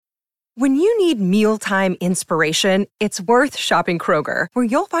When you need mealtime inspiration, it's worth shopping Kroger, where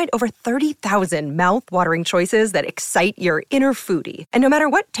you'll find over 30,000 mouth-watering choices that excite your inner foodie. And no matter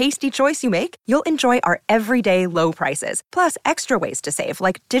what tasty choice you make, you'll enjoy our everyday low prices, plus extra ways to save,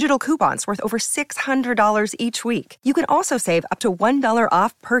 like digital coupons worth over $600 each week. You can also save up to $1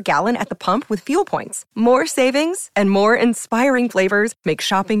 off per gallon at the pump with fuel points. More savings and more inspiring flavors make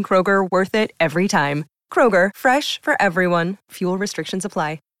shopping Kroger worth it every time. Kroger, fresh for everyone. Fuel restrictions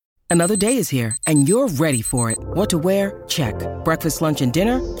apply. Another day is here, and you're ready for it. What to wear? Check. Breakfast, lunch, and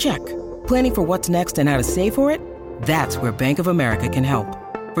dinner? Check. Planning for what's next and how to save for it? That's where Bank of America can help.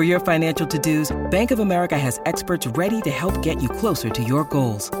 For your financial to-dos, Bank of America has experts ready to help get you closer to your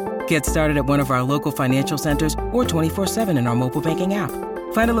goals. Get started at one of our local financial centers or 24/7 in our mobile banking app.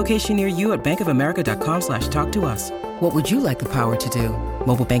 Find a location near you at bankofamerica.com/talktous. What would you like the power to do?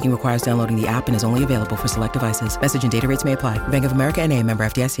 Mobile banking requires downloading the app and is only available for select devices. Message and data rates may apply. Bank of America N.A., member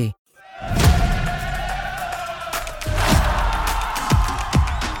FDIC.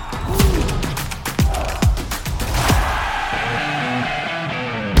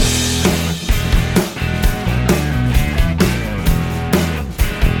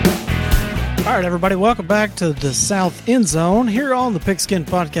 All right, everybody, welcome back to the South End Zone here on the Pigskin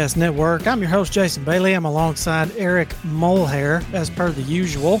Podcast Network. I'm your host, Jason Bailey. I'm alongside Eric Mulhair, as per the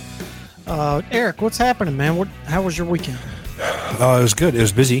usual. Eric, what's happening, man? How was your weekend? It was good. It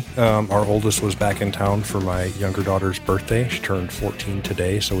was busy. Our oldest was back in town for my younger daughter's birthday. She turned 14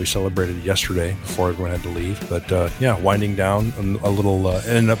 today, so we celebrated yesterday before everyone had to leave. But yeah, winding down a little. It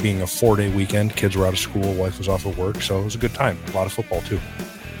ended up being a 4-day weekend. Kids were out of school, wife was off of work, so it was a good time. A lot of football too.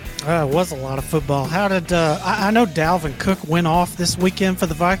 It was a lot of football. How did I know Dalvin Cook went off this weekend for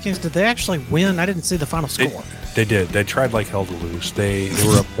the Vikings? Did they actually win? I didn't see the final score. They did. They tried like hell to lose. They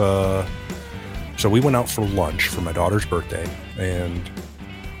were up. So we went out for lunch for my daughter's birthday, and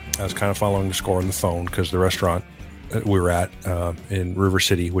I was kind of following the score on the phone because the restaurant we were at in River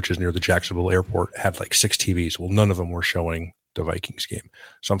City, which is near the Jacksonville airport, had like 6 TVs. Well, none of them were showing the Vikings game.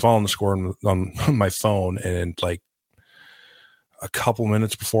 So I'm following the score on my phone, and like a couple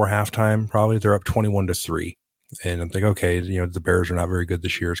minutes before halftime, probably they're up 21-3. And I'm thinking, okay, the Bears are not very good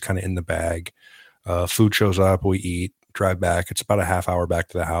this year. It's kind of in the bag. Food shows up, we eat, drive back. It's about a half hour back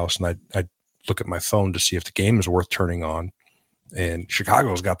to the house. And I look at my phone to see if the game is worth turning on. And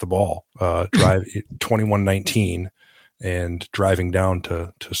Chicago's got the ball, drive 21-19 and driving down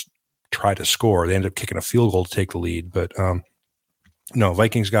to try to score. They ended up kicking a field goal to take the lead. But, no,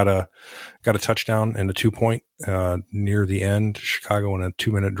 Vikings got a touchdown and a 2-point near the end. Chicago in a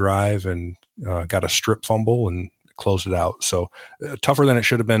 2-minute drive and got a strip fumble and closed it out. So tougher than it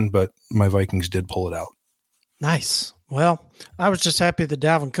should have been, but my Vikings did pull it out. Nice. Well, I was just happy that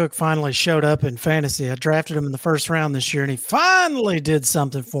Dalvin Cook finally showed up in fantasy. I drafted him in the first round this year, and he finally did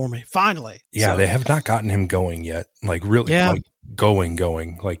something for me. Finally. Yeah, so, they have not gotten him going yet. Like really, like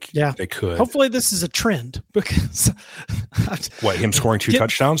going. Like they could. Hopefully this is a trend because him scoring 2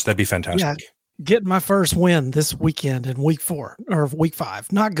 touchdowns? That'd be fantastic. Yeah, getting my first win this weekend in week 4 or week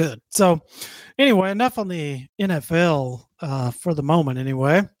 5. Not good. So anyway, enough on the NFL for the moment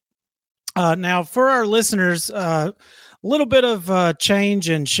anyway. Now for our listeners, a little bit of change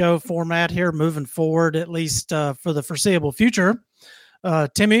in show format here moving forward, at least for the foreseeable future.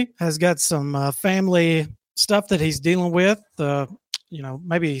 Timmy has got some family stuff that he's dealing with.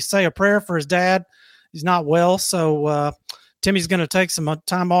 Maybe say a prayer for his dad. He's not well, so Timmy's going to take some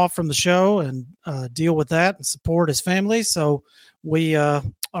time off from the show and deal with that and support his family. So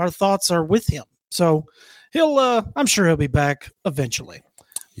our thoughts are with him. So I'm sure he'll be back eventually.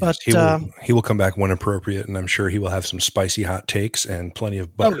 Yes, but he will come back when appropriate, and I'm sure he will have some spicy hot takes and plenty of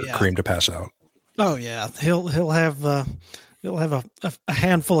buttercream to pass out. Oh yeah, he'll have a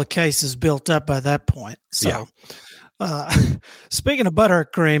handful of cases built up by that point. So, speaking of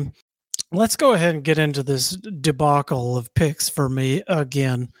buttercream, let's go ahead and get into this debacle of picks for me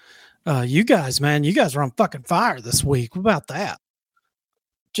again. You guys are on fucking fire this week. What about that?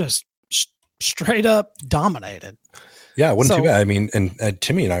 Just straight up dominated. Yeah, it wasn't too bad. I mean, and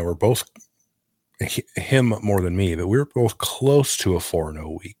Timmy and I were both, him more than me, but we were both close to a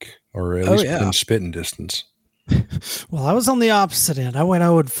 4-0 week, or at least in spitting distance. Well, I was on the opposite end. I went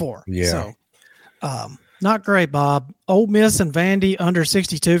 0-4. Yeah. So, not great, Bob. Ole Miss and Vandy under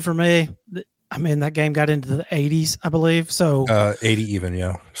 62 for me. I mean, that game got into the 80s, I believe. So 80 even,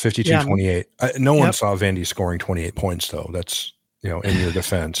 52-28. No one saw Vandy scoring 28 points, though. That's, in your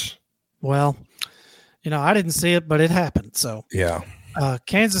defense. Well, I didn't see it, but it happened. So yeah.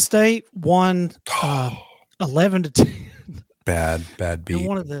 Kansas State won 11-10. Bad beat. And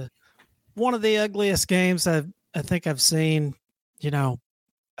one of the ugliest games I think I've seen.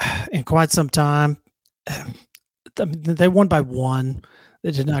 in quite some time. They won by 1.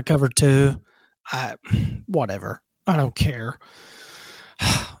 They did not cover 2. Whatever. I don't care.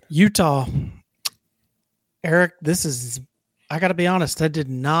 Utah, Eric, I got to be honest, I did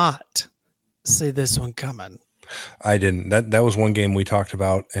not see this one coming. I didn't. That was one game we talked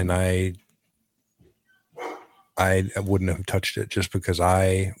about, and I wouldn't have touched it just because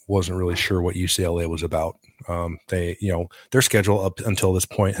I wasn't really sure what UCLA was about. Their schedule up until this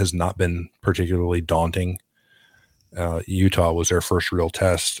point has not been particularly daunting. Utah was their first real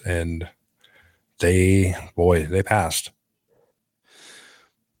test, and they passed.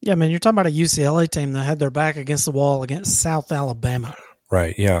 Yeah, man, you're talking about a UCLA team that had their back against the wall against South Alabama.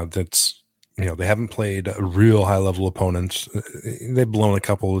 Right. Yeah, they haven't played real high-level opponents. They've blown a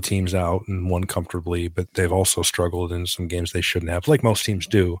couple of teams out and won comfortably, but they've also struggled in some games they shouldn't have, like most teams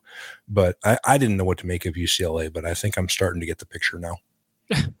do. But I didn't know what to make of UCLA, but I think I'm starting to get the picture now.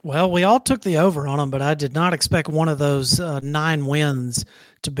 Well, we all took the over on them, but I did not expect one of those 9 wins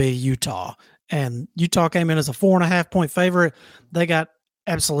to be Utah. And Utah came in as a 4.5-point favorite. They got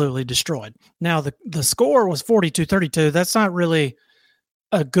absolutely destroyed. Now, the score was 42-32. That's not really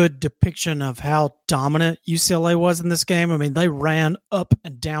a good depiction of how dominant UCLA was in this game. I mean, they ran up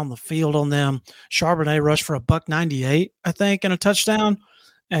and down the field on them. Charbonnet rushed for $198, I think, and a touchdown.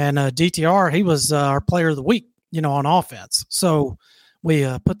 And DTR, he was our player of the week, on offense. So we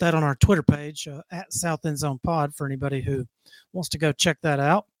put that on our Twitter page at South End Zone Pod for anybody who wants to go check that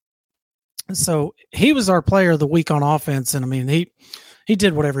out. So he was our player of the week on offense. And I mean, he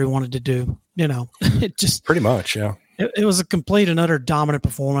did whatever he wanted to do, it just pretty much. Yeah. It was a complete and utter dominant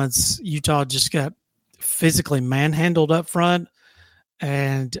performance. Utah just got physically manhandled up front.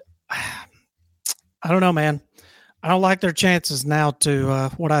 And I don't know, man. I don't like their chances now to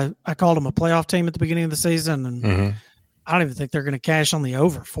what I called them a playoff team at the beginning of the season. And I don't even think they're going to cash on the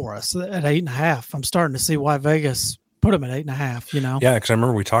over for us at 8.5. I'm starting to see why Vegas put them at 8.5, Yeah, because I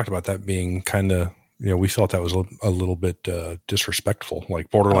remember we talked about that being kind of, we felt that was a little bit disrespectful,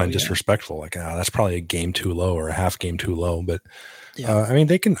 like borderline disrespectful. Like, that's probably a game too low or a half game too low. But I mean,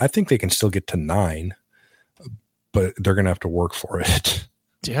 I think they can still get to 9, but they're going to have to work for it.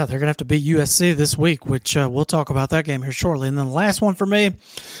 Yeah, they're going to have to beat USC this week, which we'll talk about that game here shortly. And then the last one for me,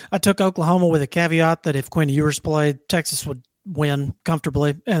 I took Oklahoma with a caveat that if Quinn Ewers played, Texas would win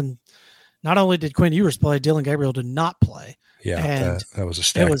comfortably. And not only did Quinn Ewers play, Dylan Gabriel did not play. Yeah, and that was a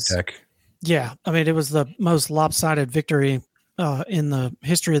stacked deck. Yeah, I mean, it was the most lopsided victory in the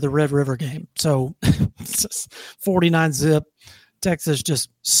history of the Red River game. So 49-zip, Texas just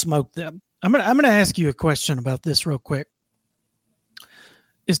smoked them. I'm gonna ask you a question about this real quick.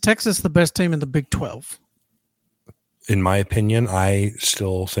 Is Texas the best team in the Big 12? In my opinion, I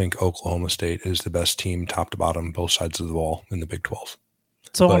still think Oklahoma State is the best team, top to bottom, both sides of the ball in the Big 12.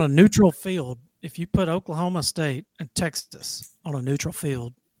 So on a neutral field, if you put Oklahoma State and Texas on a neutral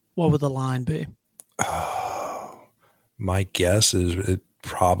field, what would the line be? My guess is it would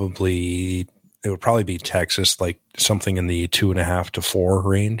probably be Texas, like something in the 2.5 to 4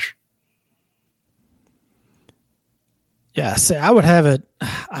 range. Yeah, see, I would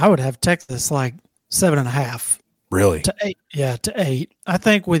have Texas like 7.5. Really? To 8. Yeah, to 8. I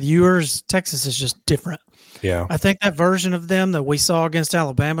think with Ewers, Texas is just different. Yeah. I think that version of them that we saw against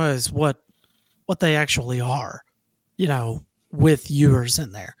Alabama is what they actually are, with Ewers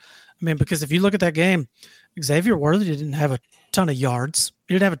in there. I mean, because if you look at that game, Xavier Worthy didn't have a ton of yards.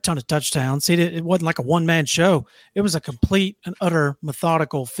 He didn't have a ton of touchdowns. It wasn't like a one-man show. It was a complete and utter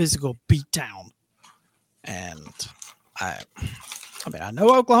methodical, physical beatdown. And I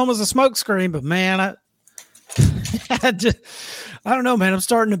know Oklahoma's a smokescreen, but man, I don't know, man. I'm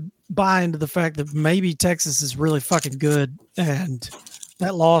starting to buy into the fact that maybe Texas is really fucking good, and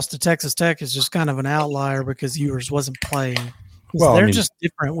that loss to Texas Tech is just kind of an outlier because Ewers wasn't playing. Well, they're just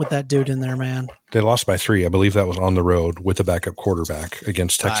different with that dude in there, man. They lost by 3. I believe that was on the road with a backup quarterback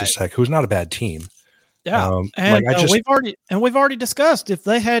against Texas Tech, who's not a bad team. Yeah, we've already discussed if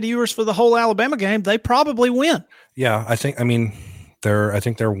they had Ewers for the whole Alabama game, they probably win. Yeah, I think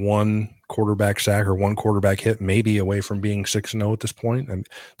they're one quarterback sack or one quarterback hit, maybe away from being 6-0 at this point. And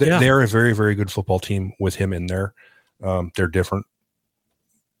they're a very, very good football team with him in there. They're different,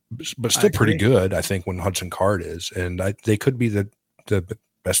 but still pretty good, I think, when Hudson Card is. And they could be the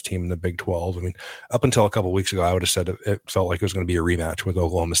best team in the Big 12. I mean, up until a couple of weeks ago, I would have said it felt like it was going to be a rematch with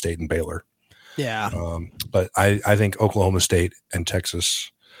Oklahoma State and Baylor. Yeah. But I think Oklahoma State and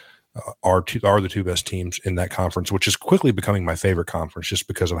Texas are the two best teams in that conference, which is quickly becoming my favorite conference just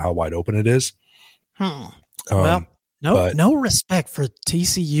because of how wide open it is. Well, No respect for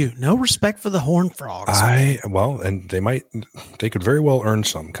TCU. No respect for the Horned Frogs. And they could very well earn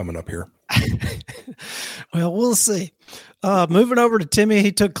some coming up here. Well, we'll see. Moving over to Timmy,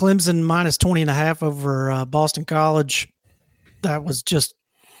 he took Clemson minus 20.5 over Boston College. That was just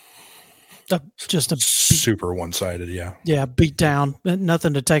a super one-sided. Yeah. Yeah. Beat down.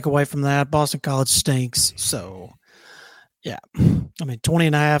 Nothing to take away from that. Boston College stinks. So yeah,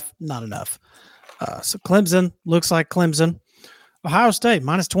 20.5, not enough. So Clemson looks like Clemson. Ohio State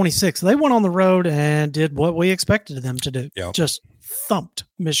minus 26. They went on the road and did what we expected them to do. Yep. Just thumped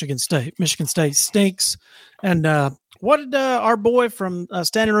Michigan State. Michigan State stinks. And what did our boy from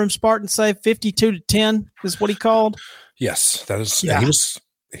Standing Room Spartan say? 52-10 is what he called. Yes, that is. Yeah.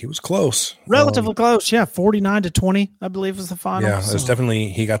 He was close. Relatively close. Yeah, 49-20, I believe was the final. Yeah, it's definitely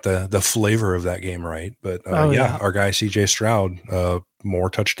he got the flavor of that game right. But our guy CJ Stroud, more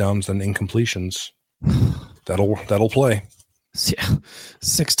touchdowns than incompletions. That'll play. Yeah,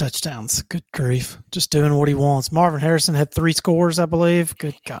 6 touchdowns. Good grief. Just doing what he wants. Marvin Harrison had 3 scores, I believe.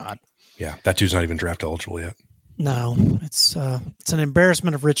 Good God. Yeah, that dude's not even draft eligible yet. No, it's an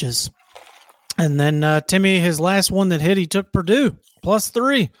embarrassment of riches. And then Timmy, his last one that hit, he took Purdue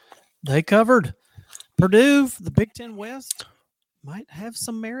 +3. They covered. Purdue, the Big Ten West, might have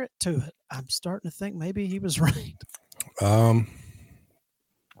some merit to it. I'm starting to think maybe he was right.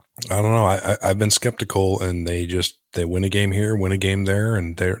 I don't know. I've been skeptical, and they win a game here, win a game there,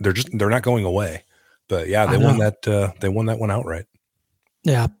 and they're not going away. But yeah, they won that one outright.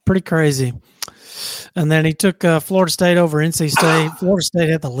 Yeah, pretty crazy. And then he took Florida State over NC State. Florida State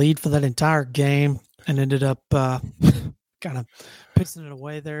had the lead for that entire game and ended up kind of pissing it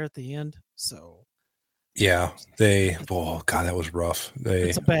away there at the end. So yeah, that was rough.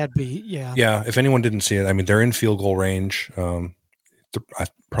 It's a bad beat. Yeah. Yeah. If anyone didn't see it, they're in field goal range.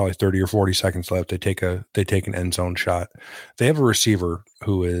 Probably 30 or 40 seconds left. They take an end zone shot. They have a receiver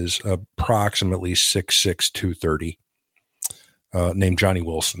who is approximately 6'6", 230, named Johnny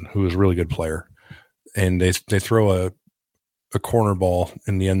Wilson, who is a really good player. And they throw a corner ball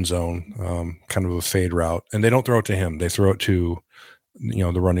in the end zone, kind of a fade route, and they don't throw it to him. They throw it to,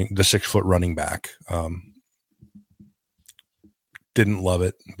 the 6 foot running back. Didn't love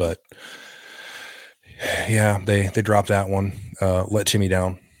it, but yeah, they dropped that one, let Timmy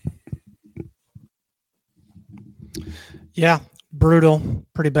down. Yeah, brutal,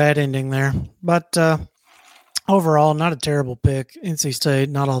 pretty bad ending there. But overall, not a terrible pick. NC State,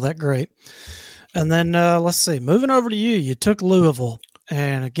 not all that great. And then let's see, moving over to you, you took Louisville.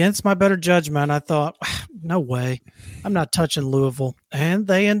 And against my better judgment, I thought, no way, I'm not touching Louisville. And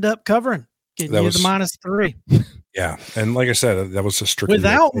they end up covering, getting you the -3. Yeah, and like I said, that was a strictly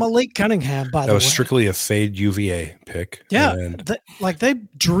without Malik Cunningham. By the way, that was strictly a fade UVA pick. Yeah, they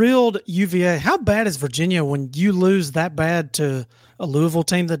drilled UVA. How bad is Virginia when you lose that bad to a Louisville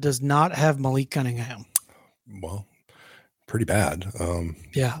team that does not have Malik Cunningham? Well, pretty bad.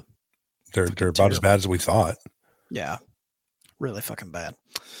 Yeah, they're about as bad as we thought. Yeah, really fucking bad.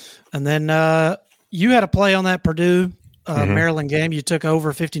 And then you had a play on that Purdue. Maryland game, you took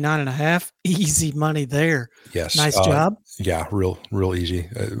over 59.5. Easy money there. Yes. Nice job. Yeah, real easy.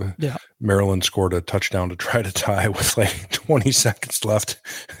 Yeah. Maryland scored a touchdown to try to tie with like 20 seconds left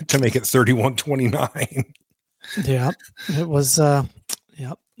to make it 31-29. Yeah. It was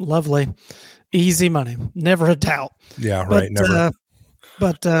lovely. Easy money. Never a doubt. Yeah, right. Never.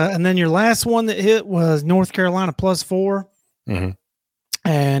 And then your last one that hit was North Carolina +4. Mm-hmm.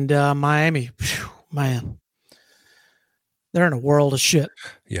 And Miami. Whew, man. They're in a world of shit.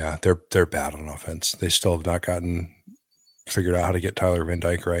 Yeah, they're bad on offense. They still have not figured out how to get Tyler Van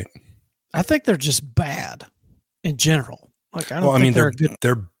Dyke right. I think they're just bad in general. Like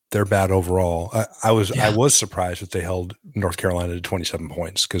they're bad overall. I was surprised that they held North Carolina to 27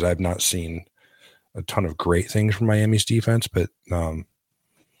 points because I've not seen a ton of great things from Miami's defense, but I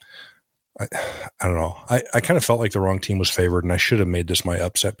don't know. I kind of felt like the wrong team was favored, and I should have made this my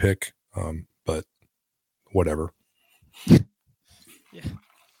upset pick. But whatever. Yeah.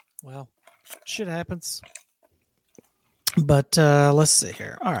 Well, shit happens. But let's see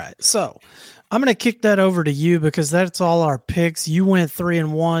here. All right. So I'm going to kick that over to you because that's all our picks. You went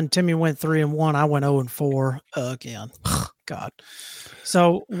 3-1. Timmy went 3-1. I went 0-4 again. God.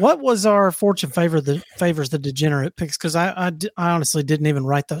 So what was our fortune favors the degenerate picks? Because I honestly didn't even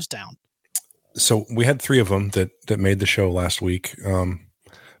write those down. So we had 3 of them that made the show last week.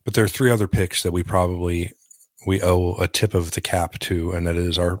 But there are 3 other picks that we owe a tip of the cap to, and that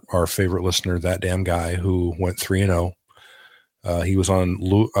is our favorite listener, That Damn Guy, who went 3-0. He was on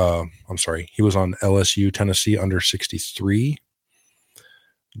LSU Tennessee under 63.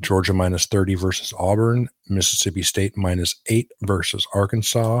 Georgia -30 versus Auburn, Mississippi State -8 versus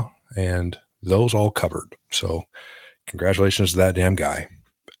Arkansas, and those all covered. So congratulations to that damn guy.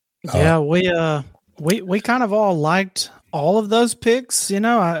 Yeah, we kind of all liked all of those picks.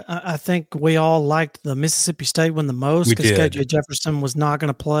 I think we all liked the Mississippi State one the most because KJ Jefferson was not going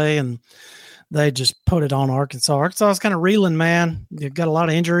to play, and they just put it on Arkansas. Arkansas is kind of reeling, man. You've got a lot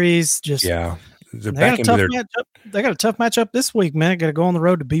of injuries. They got a tough matchup this week, man. Got to go on the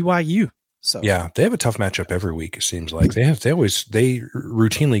road to BYU. So yeah, they have a tough matchup every week. It seems like they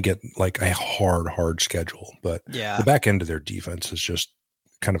routinely get like a hard schedule, but the back end of their defense is just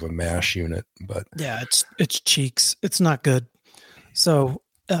kind of a mash unit. But yeah, it's cheeks. It's not good. So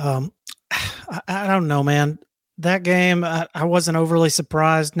I don't know, man. That game, I wasn't overly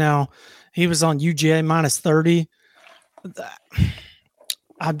surprised. Now he was on UGA -30.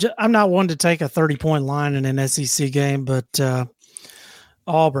 I'm not one to take a 30-point line in an SEC game, but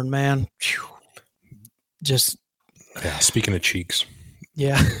Auburn, man, just Speaking of cheeks,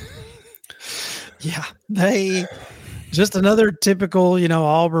 yeah, they just another typical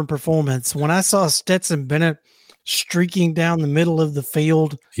Auburn performance. When I saw Stetson Bennett streaking down the middle of the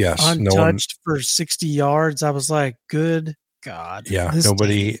field, untouched for 60 yards, I was like, good God. Yeah,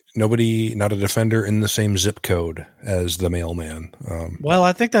 nobody, not a defender in the same zip code as the mailman. Well,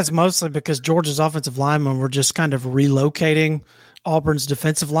 I think that's mostly because Georgia's offensive linemen were just kind of relocating Auburn's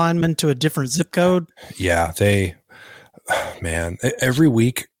defensive linemen to a different zip code. Yeah, every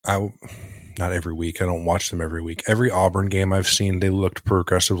week, not every week, I don't watch them every week. Every Auburn game I've seen, they looked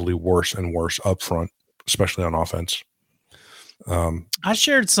progressively worse and worse up front, especially on offense. I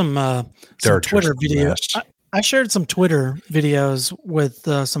shared some Twitter videos. I shared some Twitter videos with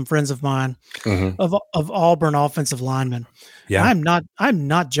some friends of mine of Auburn offensive linemen. Yeah, I'm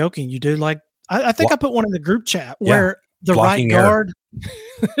not joking, you dude. Like I think I put one in the group chat where the right guard,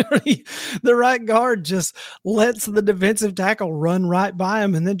 the right guard just lets the defensive tackle run right by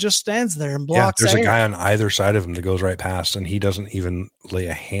him and then just stands there and blocks. Yeah, there's a guy on either side of him that goes right past, and he doesn't even lay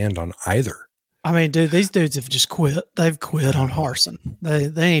a hand on either. I mean, dude, these dudes have just quit. They've quit on Harsin.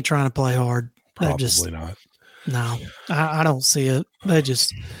 They ain't trying to play hard. Probably not. No, I don't see it.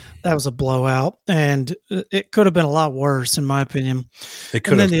 That was a blowout, and it could have been a lot worse, in my opinion. It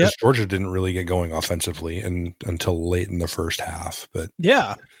could have, because Georgia didn't really get going offensively until late in the first half. But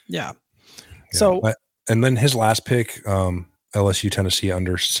yeah. So, and then his last pick, LSU Tennessee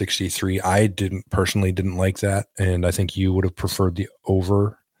under 63. I personally didn't like that, and I think you would have preferred the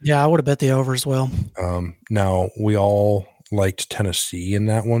over. Yeah, I would have bet the over as well. Now we all liked Tennessee in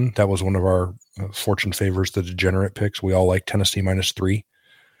that one. That was one of our fortune favors, the degenerate picks. We all liked Tennessee -3.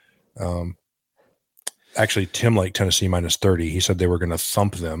 Actually, Tim liked Tennessee -30. He said they were going to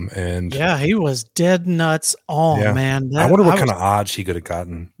thump them, and yeah, he was dead nuts on, man. I wonder what kind of odds he could have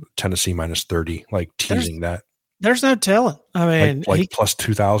gotten Tennessee -30, like teasing that. There's no telling. I mean, like plus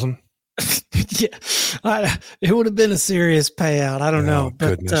 2,000. Yeah, it would have been a serious payout. I don't know,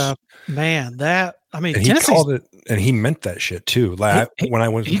 but man, and he called it, and he meant that shit too. Like when I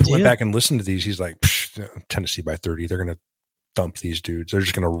went back and listened to these, he's like, Tennessee by 30. They're going to thump these dudes. They're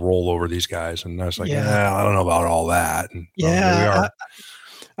just going to roll over these guys. And I was like, I don't know about all that. And here we are.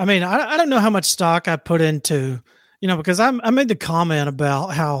 I mean, I don't know how much stock I put into, because I made the comment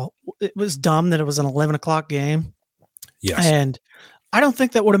about how it was dumb that it was an 11 o'clock game. Yes. And I don't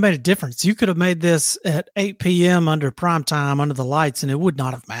think that would have made a difference. You could have made this at 8 p.m. under prime time, under the lights, and it would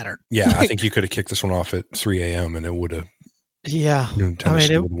not have mattered. Yeah, I think you could have kicked this one off at 3 a.m. and it would have. Yeah,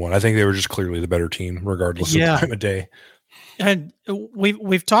 Tennessee would have won. I think they were just clearly the better team, regardless of time of day. And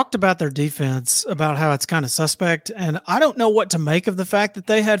we've talked about their defense, about how it's kind of suspect, and I don't know what to make of the fact that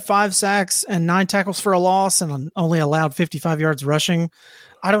they had 5 sacks and 9 tackles for a loss and only allowed 55 yards rushing.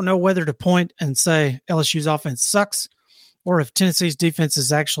 I don't know whether to point and say LSU's offense sucks, or if Tennessee's defense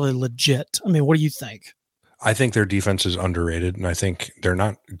is actually legit. I mean, what do you think? I think their defense is underrated, and I think they're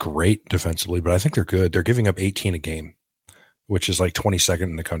not great defensively, but I think they're good. They're giving up 18 a game, which is like 22nd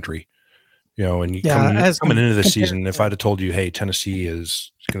in the country. And coming into the season, if I'd have told you, hey, Tennessee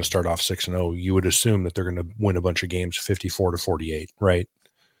is going to start off 6-0, you would assume that they're going to win a bunch of games 54-48, right?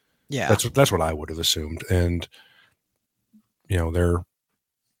 Yeah. That's what I would have assumed. And,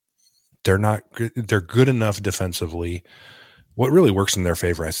 they're good enough defensively. What really works in their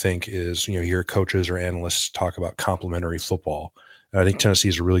favor, I think, is, you hear coaches or analysts talk about complementary football. And I think Tennessee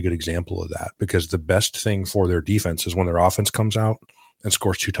is a really good example of that, because the best thing for their defense is when their offense comes out and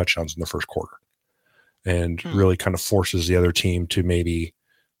scores 2 touchdowns in the first quarter and really kind of forces the other team to maybe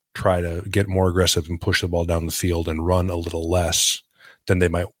try to get more aggressive and push the ball down the field and run a little less than they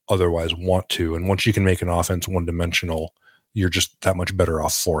might otherwise want to. And once you can make an offense one-dimensional, you're just that much better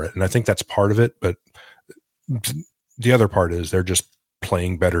off for it. And I think that's part of it. But the other part is they're just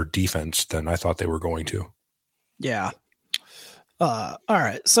playing better defense than I thought they were going to. Yeah. All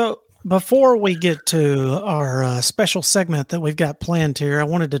right. So before we get to our special segment that we've got planned here, I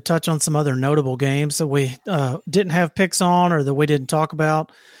wanted to touch on some other notable games that we didn't have picks on or that we didn't talk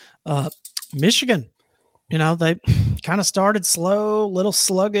about. Michigan, they kind of started slow, little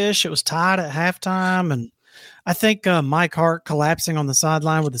sluggish. It was tied at halftime. And I think Mike Hart collapsing on the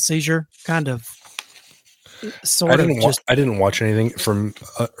sideline with a seizure kind of I didn't watch anything from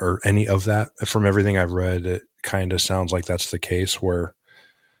or any of that. From everything I've read, it kind of sounds like that's the case where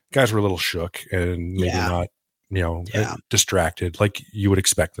guys were a little shook and maybe not, distracted like you would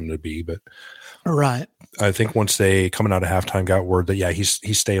expect them to be. But right, I think once they coming out of halftime got word that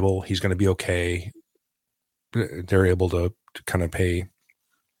he's stable, he's going to be okay. They're able to kind of pay,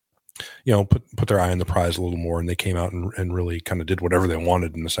 put their eye on the prize a little more, and they came out and really kind of did whatever they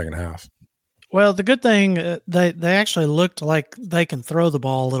wanted in the second half. Well, the good thing, they actually looked like they can throw the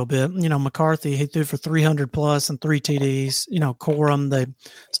ball a little bit. McCarthy, he threw for 300 plus and 3 TDs. Corum, they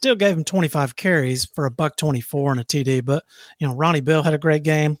still gave him 25 carries for $124 and a TD. But, Ronnie Bell had a great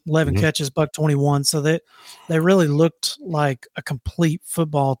game, 11 catches, $121. So they really looked like a complete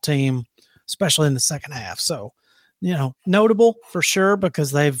football team, especially in the second half. So, notable for sure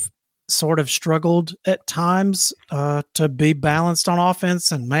because they've sort of struggled at times to be balanced on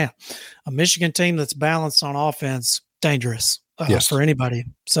offense. And man, a Michigan team that's balanced on offense, dangerous for anybody.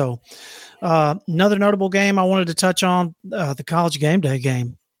 So another notable game I wanted to touch on, the College Game Day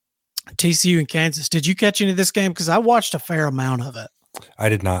game, TCU and Kansas. Did you catch any of this game? Because I watched a fair amount of it. I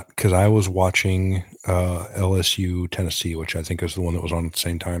did not, because I was watching LSU Tennessee, which I think is the one that was on at the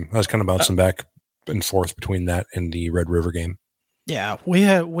same time. I was kind of bouncing back and forth between that and the Red River game. Yeah, we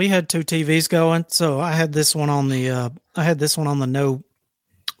had 2 TVs going, so I had this one on the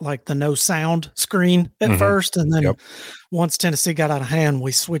no sound screen at first, and then once Tennessee got out of hand,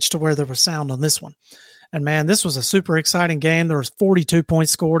 we switched to where there was sound on this one. And man, this was a super exciting game. There was 42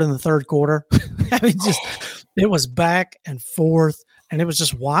 points scored in the third quarter. I mean, it was back and forth, and it was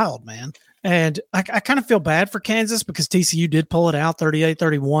just wild, man. And I kind of feel bad for Kansas because TCU did pull it out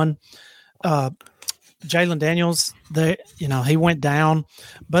 38-31. Jalen Daniels, he went down,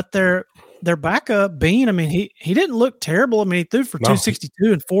 but their backup Bean, I mean, he didn't look terrible. I mean, he threw for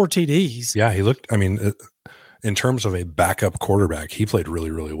 262 and 4 TDs. Yeah, he looked. I mean, in terms of a backup quarterback, he played really,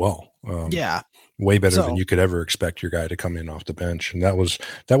 really well. Way better than you could ever expect your guy to come in off the bench, and that was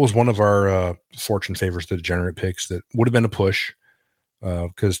one of our fortune favors, the degenerate picks that would have been a push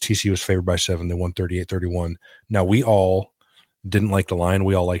because TCU was favored by 7. They won 38-31. Now we all didn't like the line.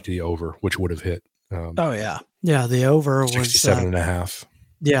 We all liked the over, which would have hit. The over was 67.5.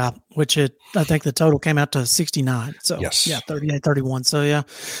 Yeah, which I think the total came out to 69. So yes. 38-31. So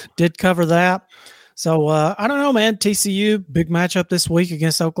did cover that. So I don't know, man. TCU, big matchup this week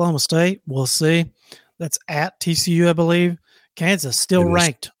against Oklahoma State. We'll see. That's at TCU, I believe. Kansas still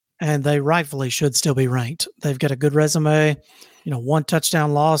ranked, and they rightfully should still be ranked. They've got a good resume. 1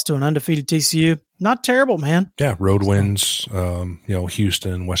 touchdown loss to an undefeated TCU. Not terrible, man. Yeah, road wins.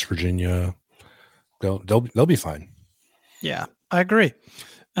 Houston, West Virginia. They'll be fine. Yeah, I agree.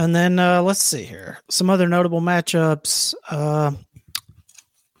 And then let's see here. Some other notable matchups.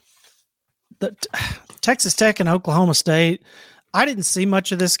 The Texas Tech and Oklahoma State. I didn't see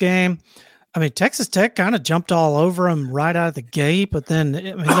much of this game. I mean, Texas Tech kind of jumped all over them right out of the gate, but then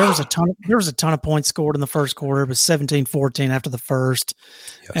there was a ton of points scored in the first quarter. It was 17-14 after the first.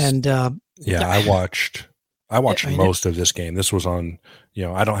 Yes. And I watched most of this game. This was on,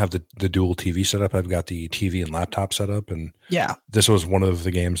 I don't have the dual TV set up. I've got the TV and laptop set up, and this was one of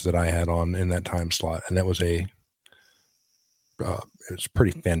the games that I had on in that time slot, and that was it was a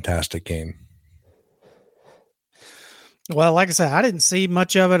pretty fantastic game. Well, like I said, I didn't see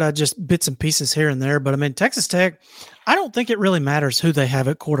much of it. I just bits and pieces here and there. But I mean, Texas Tech, I don't think it really matters who they have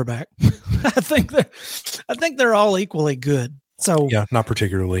at quarterback. I think they're all equally good. So yeah, not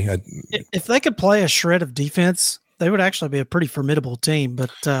particularly. If they could play a shred of defense, they would actually be a pretty formidable team.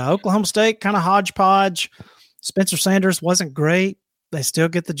 But Oklahoma State, kind of hodgepodge. Spencer Sanders wasn't great. They still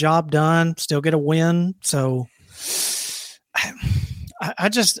get the job done, still get a win. So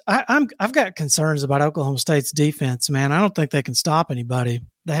I've got concerns about Oklahoma State's defense, man. I don't think they can stop anybody.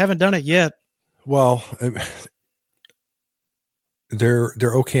 They haven't done it yet. Well, they're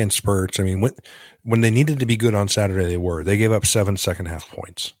okay in spurts. I mean, when they needed to be good on Saturday, they were. They gave up 7 second half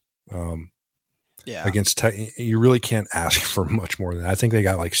points. Against Tech, you really can't ask for much more than that. I think they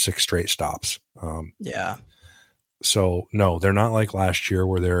got like 6 straight stops. So no, they're not like last year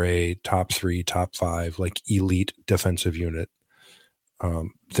where they're a top 3, top 5, like elite defensive unit.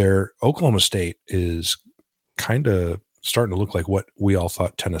 Their Oklahoma State is kind of starting to look like what we all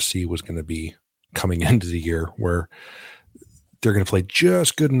thought Tennessee was going to be coming into the year, where they're going to play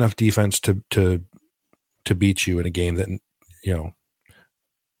just good enough defense to beat you in a game that, you know,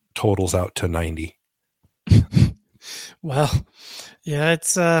 totals out to 90. Well, yeah,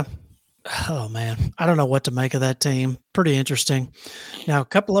 it's oh man, I don't know what to make of that team. Pretty interesting. Now, a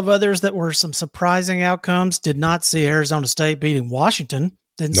couple of others that were some surprising outcomes. Did not see Arizona State beating Washington.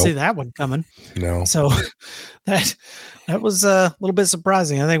 Didn't see that one coming. No. So that was a little bit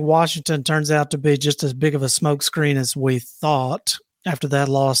surprising. I think Washington turns out to be just as big of a smokescreen as we thought after that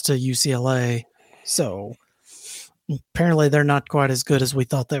loss to UCLA. So apparently they're not quite as good as we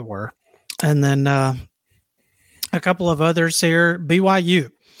thought they were. And then a couple of others here.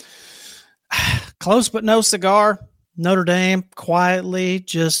 BYU. Close but no cigar. Notre Dame quietly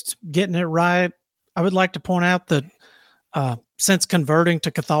just getting it right. I would like to point out that since converting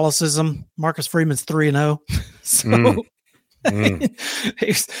to Catholicism, Marcus Freeman's 3-0. So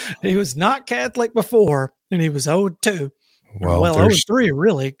he was not Catholic before, and he was 0-2. Well 0-3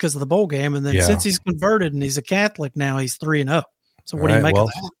 really because of the bowl game, and then since he's converted and he's a Catholic now, he's 3-0. So what do you make of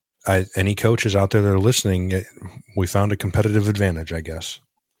that? Any coaches out there that are listening, we found a competitive advantage, I guess.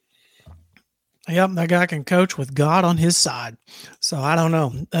 Yep, that guy can coach with God on his side. So I don't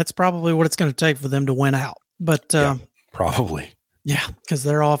know. That's probably what it's going to take for them to win out. But probably. Yeah, because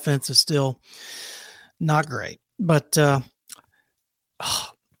their offense is still not great. But I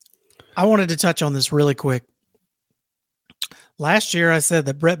wanted to touch on this really quick. Last year I said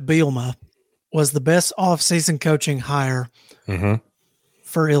that Brett Bielema was the best offseason coaching hire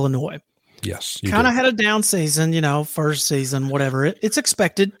for Illinois. Yes. Kind of had a down season, first season, whatever. It's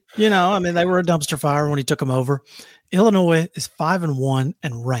expected, I mean, they were a dumpster fire when he took them over. Illinois is 5-1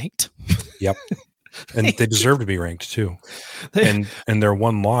 and ranked. Yep. And they deserve to be ranked too. And their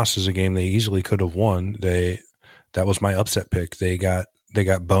one loss is a game they easily could have won. That was my upset pick. They got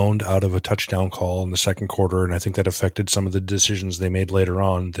boned out of a touchdown call in the second quarter, and I think that affected some of the decisions they made later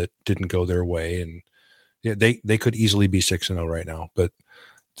on that didn't go their way. And yeah, they could easily be 6-0 right now, but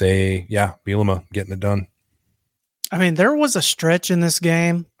Bielema getting it done. I mean, there was a stretch in this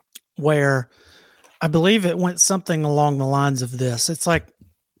game where I believe it went something along the lines of this. It's like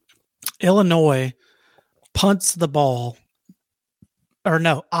Illinois punts the ball, or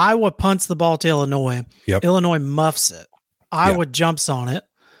no, Iowa punts the ball to Illinois. Yep. Illinois muffs it. Iowa jumps on it,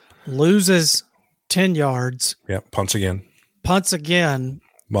 loses 10 yards. Yep. Punts again. Muffs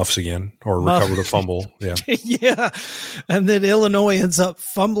again, or recovered a fumble. Yeah. Yeah. And then Illinois ends up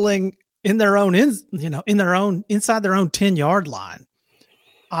fumbling in their own, inside their own 10-yard line.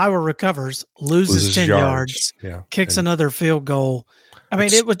 Iowa recovers, loses 10 yards, kicks another field goal. I mean,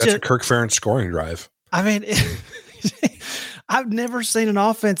 that's a Kirk Ferentz scoring drive. I mean, I've never seen an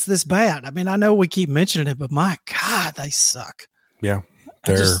offense this bad. I mean, I know we keep mentioning it, but my God, they suck. Yeah.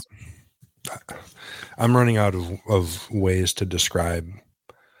 I'm running out of ways to describe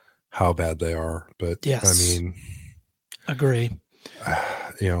how bad they are, but yes. I mean, agree.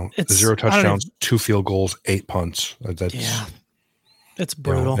 0 touchdowns, 2 field goals, 8 punts. It's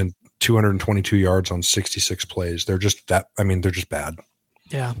brutal. And 222 yards on 66 plays. They're just bad.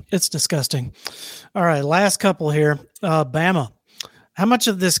 Yeah, it's disgusting. All right, last couple here. Bama. How much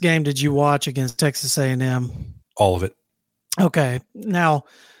of this game did you watch against Texas A&M? All of it. Okay. Now,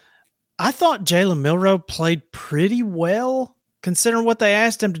 I thought Jalen Milroe played pretty well considering what they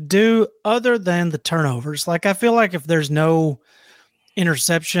asked him to do other than the turnovers. Like, I feel like if there's no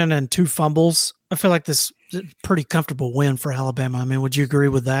interception and 2 fumbles, I feel like this is a pretty comfortable win for Alabama. I mean, would you agree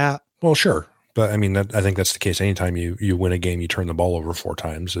with that? Well, sure. But I mean, I think that's the case. Anytime you win a game, you turn the ball over 4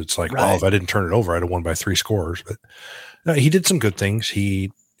 times. It's like, right. If I didn't turn it over, I'd have won by 3 scores. But no, he did some good things.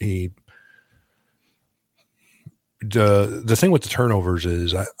 The thing with the turnovers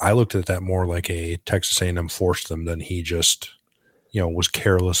is I looked at that more like a Texas A&M forced them than he just, was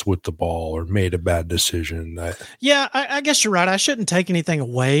careless with the ball or made a bad decision. I guess you're right. I shouldn't take anything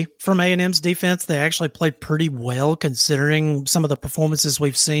away from A&M's defense. They actually played pretty well considering some of the performances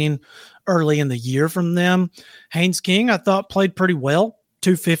we've seen early in the year from them. Haynes King, I thought, played pretty well.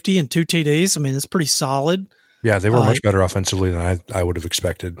 250 and 2 TDs. I mean, it's pretty solid. Yeah, they were much better offensively than I would have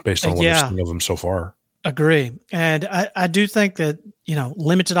expected based on what I've seen of them so far. Agree. And I do think that,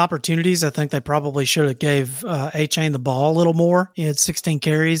 limited opportunities. I think they probably should have gave A-Chain the ball a little more. He had 16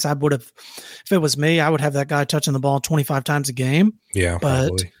 carries. I would have, if it was me, I would have that guy touching the ball 25 times a game. Yeah, but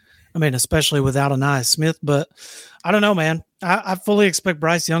probably. I mean, especially without Ainias Smith. But I don't know, man. I fully expect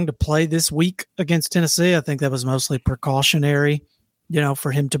Bryce Young to play this week against Tennessee. I think that was mostly precautionary,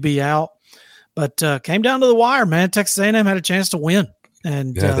 for him to be out. But came down to the wire, man. Texas A&M had a chance to win.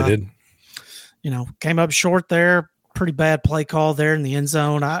 And yeah, they did. Came up short there. Pretty bad play call there in the end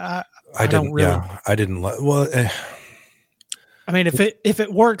zone. I didn't. Well, I mean, if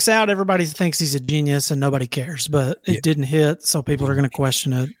it works out, everybody thinks he's a genius and nobody cares. But it didn't hit, so people are going to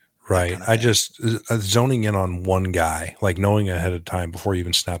question it. Right. I just zoning in on one guy, like knowing ahead of time before you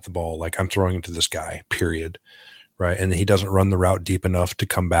even snap the ball, like I'm throwing it to this guy, period. Right. And he doesn't run the route deep enough to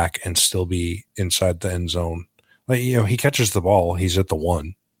come back and still be inside the end zone. Like, he catches the ball, he's at the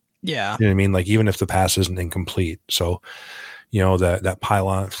 1. Yeah. You know what I mean? Like, even if the pass isn't incomplete. So,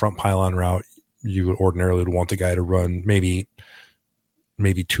 that front pylon route, you would ordinarily want the guy to run maybe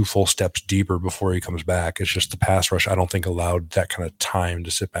 2 full steps deeper before he comes back. It's just the pass rush, I don't think, allowed that kind of time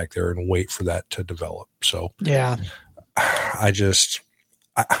to sit back there and wait for that to develop. So yeah,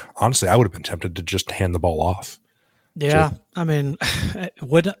 honestly, I would have been tempted to just hand the ball off. Yeah. I mean, I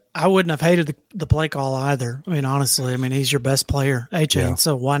wouldn't have hated the play call either. I mean, honestly, he's your best player, Achane,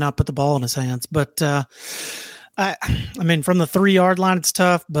 so why not put the ball in his hands? But I mean, from the 3-yard line, it's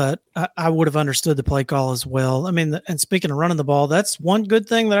tough, but I would have understood the play call as well. I mean, and speaking of running the ball, that's one good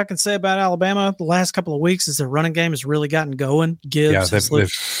thing that I can say about Alabama the last couple of weeks is their running game has really gotten going.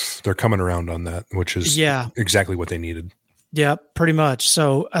 Gibbs, they're coming around on that, which is exactly what they needed. Yeah, pretty much.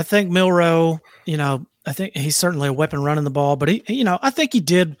 So I think Milroe, I think he's certainly a weapon running the ball, but I think he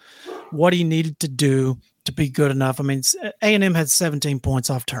did what he needed to do to be good enough. I mean, A&M had 17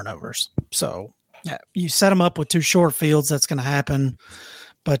 points off turnovers, so. Yeah, you set them up with 2 short fields, that's going to happen.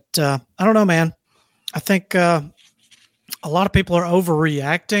 But I don't know, man. I think a lot of people are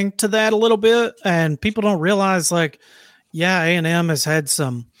overreacting to that a little bit, and people don't realize, A&M has had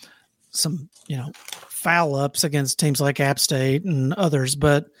some foul ups against teams like App State and others.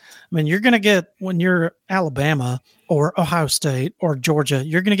 But, you're going to get, when you're Alabama or Ohio State or Georgia,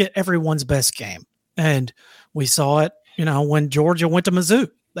 you're going to get everyone's best game. And we saw it, when Georgia went to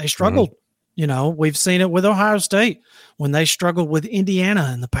Mizzou. They struggled. Mm-hmm. We've seen it with Ohio State when they struggled with Indiana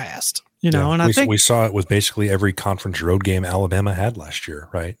in the past, and I think we saw it with basically every conference road game Alabama had last year,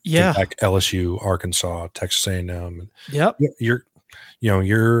 right? Yeah. Like LSU, Arkansas, Texas A&M. Yep. When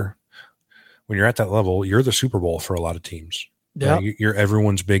you're at that level, you're the Super Bowl for a lot of teams. Yeah. Right? You're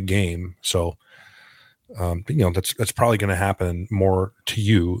everyone's big game. So, that's probably going to happen more to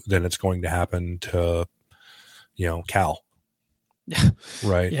you than it's going to happen to, Cal.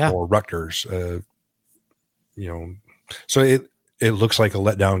 Right. Yeah. Or Rutgers, so it looks like a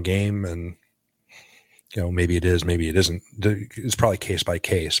letdown game, and, maybe it is, maybe it isn't. It's probably case by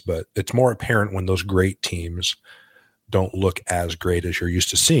case, but it's more apparent when those great teams don't look as great as you're used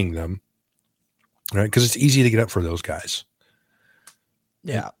to seeing them. Right. Because it's easy to get up for those guys.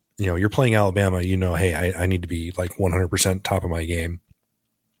 Yeah. You're playing Alabama, hey, I need to be like 100% top of my game.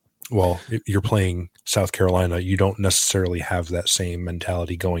 Well, if you're playing South Carolina, you don't necessarily have that same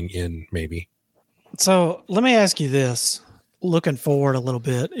mentality going in, maybe. So let me ask you this, looking forward a little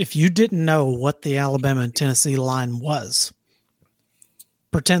bit. If you didn't know what the Alabama and Tennessee line was,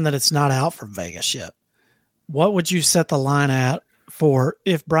 pretend that it's not out from Vegas yet. What would you set the line at for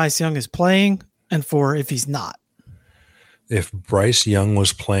if Bryce Young is playing and for if he's not? If Bryce Young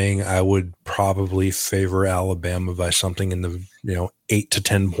was playing, I would probably favor Alabama by something in the 8 to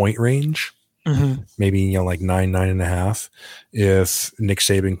 10 point range, maybe like 9.5. If Nick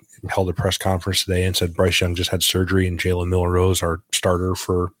Saban held a press conference today and said Bryce Young just had surgery and Jalen Milroe is our starter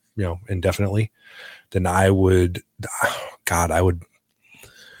for indefinitely, then I'd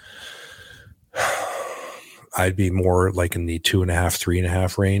be more like in the 2.5,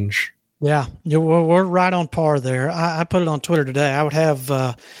 3.5 range. Yeah, we're right on par there. I put it on Twitter today. I would have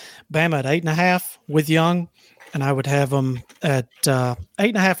Bama at 8.5 with Young, and I would have them at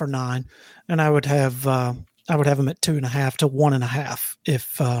 8.5 or 9, and I would have them at 2.5 to 1.5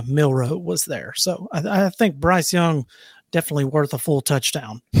 if Milroe was there. So I think Bryce Young definitely worth a full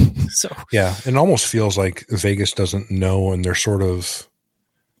touchdown. So yeah, it almost feels like Vegas doesn't know, and they're sort of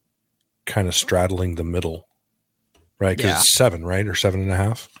kind of straddling the middle, right? Because it's 7, right, or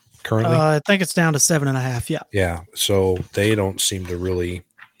 7.5. Currently, I think it's down to 7.5. Yeah. Yeah. So they don't seem to really,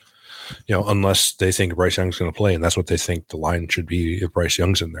 unless they think Bryce Young's going to play, and that's what they think the line should be if Bryce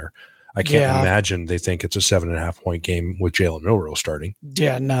Young's in there. I can't imagine they think it's a 7.5 point game with Jalen Milroe starting.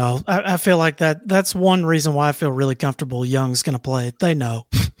 Yeah, no, I feel like that's one reason why I feel really comfortable Young's going to play. They know,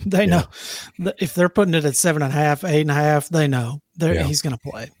 know if they're putting it at 7.5, 8.5, they know he's going to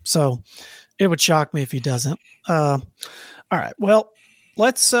play. So it would shock me if he doesn't. All right. Well,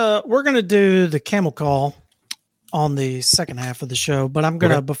 we're going to do the camel call on the second half of the show. But I'm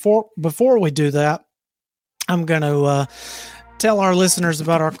gonna before we do that, I'm gonna tell our listeners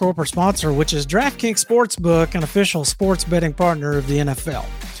about our corporate sponsor, which is DraftKings Sportsbook, an official sports betting partner of the NFL.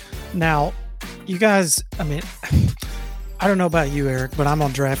 Now, you guys, I mean, I don't know about you, Eric, but I'm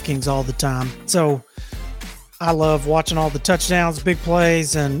on DraftKings all the time. So I love watching all the touchdowns, big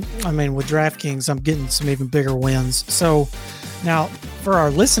plays, and I mean, with DraftKings, I'm getting some even bigger wins. So now, for our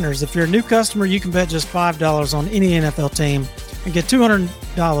listeners, if you're a new customer, you can bet just $5 on any NFL team and get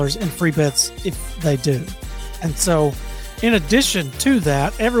 $200 in free bets if they do. And so, in addition to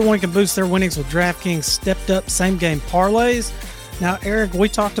that, everyone can boost their winnings with DraftKings stepped-up same-game parlays. Now, Eric, we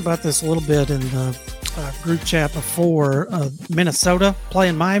talked about this a little bit in the group chat before. Minnesota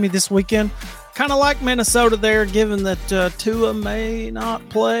playing Miami this weekend. Kind of like Minnesota there, given that Tua may not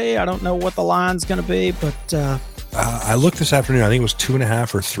play. I don't know what the line's going to be, but... I looked this afternoon. I think it was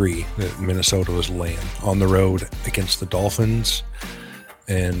 2.5 or 3 that Minnesota was laying on the road against the Dolphins.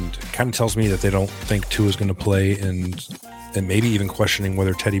 And kind of tells me that they don't think Tua is going to play, and maybe even questioning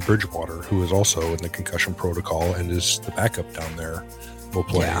whether Teddy Bridgewater, who is also in the concussion protocol and is the backup down there, will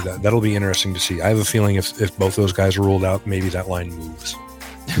play. Yeah. That'll be interesting to see. I have a feeling if both those guys are ruled out, maybe that line moves.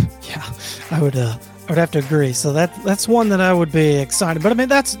 Yeah, I would have to agree. So that's one that I would be excited. But I mean,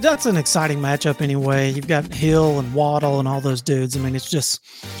 that's an exciting matchup anyway. You've got Hill and Waddle and all those dudes. I mean, it's just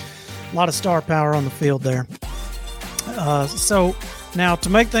a lot of star power on the field there. So now, to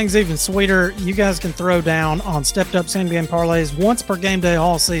make things even sweeter, you guys can throw down on stepped-up same-game parlays once per game day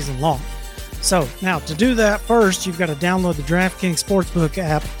all season long. So now, to do that, first, you've got to download the DraftKings Sportsbook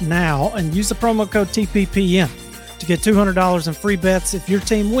app now and use the promo code TPPN to get $200 in free bets if your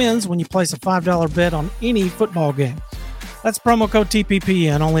team wins when you place a $5 bet on any football game. That's promo code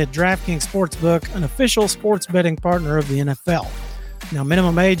TPPN only at DraftKings Sportsbook, an official sports betting partner of the NFL. Now,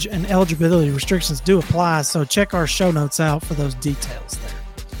 minimum age and eligibility restrictions do apply, so check our show notes out for those details there.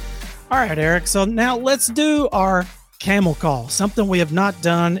 All right, Eric, so now let's do our camel call, something we have not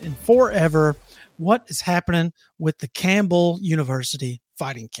done in forever. What is happening with the Campbell University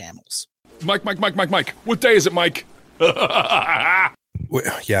Fighting Camels? Mike. What day is it, Mike? Yeah,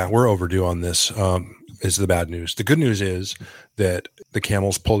 we're overdue on this, is the bad news. The good news is that the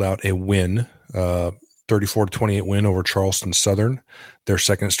Camels pulled out a win, 34-28 win over Charleston Southern. Their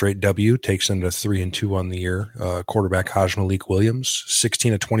second straight W takes them to 3-2 on the year. Quarterback Haj Malik Williams,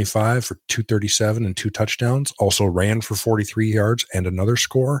 16-25 for 237 and 2 touchdowns. Also ran for 43 yards and another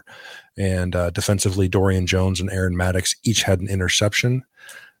score. And defensively, Dorian Jones and Aaron Maddox each had an interception.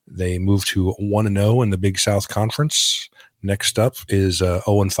 They moved to 1-0 in the Big South Conference. Next up is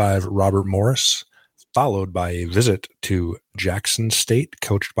 0-5 Robert Morris, followed by a visit to Jackson State,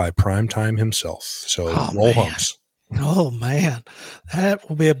 coached by Primetime himself. So roll humps. Oh, man. That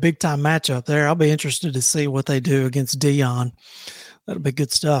will be a big-time matchup there. I'll be interested to see what they do against Dion. That'll be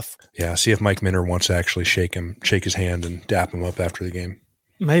good stuff. Yeah, see if Mike Minter wants to actually shake his hand and dap him up after the game.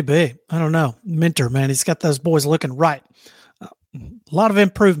 Maybe. I don't know. Minter, man, he's got those boys looking right. A lot of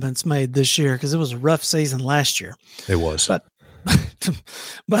improvements made this year because it was a rough season last year. It was.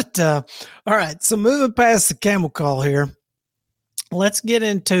 But all right, so moving past the camel call here, let's get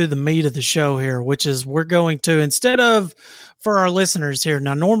into the meat of the show here, which is we're going to, instead of, for our listeners here,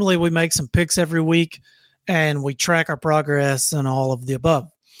 now normally we make some picks every week and we track our progress and all of the above.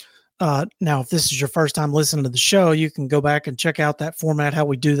 Now, if this is your first time listening to the show, you can go back and check out that format, how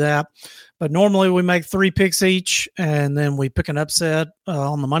we do that. But normally we make 3 picks each and then we pick an upset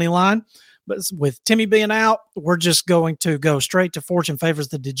on the money line. But with Timmy being out, we're just going to go straight to Fortune Favors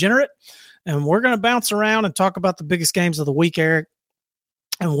the Degenerate. And we're going to bounce around and talk about the biggest games of the week, Eric.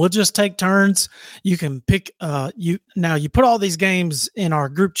 And we'll just take turns. You can pick you put all these games in our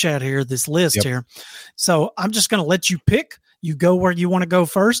group chat here, this list here. So I'm just going to let you pick. You go where you want to go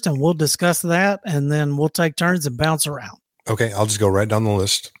first, and we'll discuss that, and then we'll take turns and bounce around. Okay, I'll just go right down the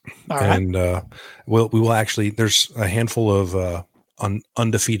list. All right. And we will actually, there's a handful of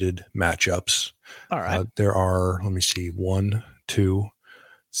undefeated matchups. All right. There are, let me see, 1, 2,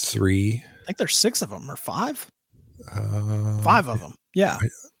 3. I think there's 6 of them or 5. 5 of them. Yeah.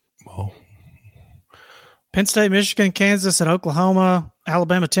 Penn State, Michigan, Kansas, and Oklahoma,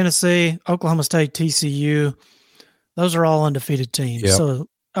 Alabama, Tennessee, Oklahoma State, TCU. Those are all undefeated teams. Yep. So,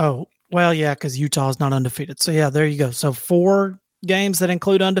 because Utah's not undefeated. So, yeah, there you go. So, 4 games that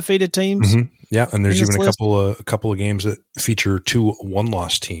include undefeated teams. Mm-hmm. Yeah, and there's even a couple of games that feature 2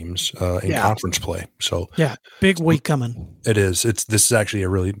 one-loss teams in conference play. So yeah, big week coming. It is. This is actually a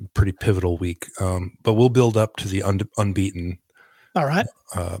really pretty pivotal week. But we'll build up to the unbeaten. All right.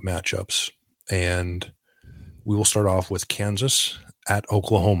 Matchups, and we will start off with Kansas at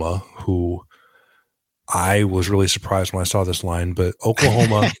Oklahoma, who I was really surprised when I saw this line, but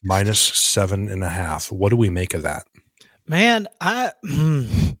Oklahoma minus 7.5. What do we make of that? Man, I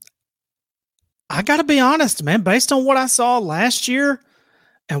got to be honest, man. Based on what I saw last year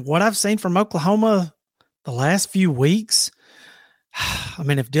and what I've seen from Oklahoma the last few weeks, I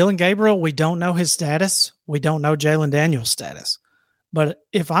mean, if Dylan Gabriel, we don't know his status. We don't know Jalen Daniels' status. But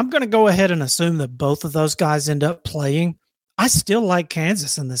if I'm going to go ahead and assume that both of those guys end up playing, I still like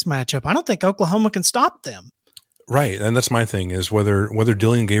Kansas in this matchup. I don't think Oklahoma can stop them. Right, and that's my thing is whether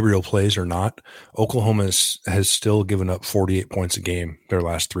Dylan Gabriel plays or not, Oklahoma has still given up 48 points a game their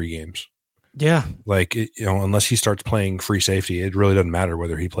last 3 games. Yeah. Like, unless he starts playing free safety, it really doesn't matter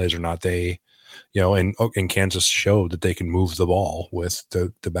whether he plays or not. They, and Kansas showed that they can move the ball with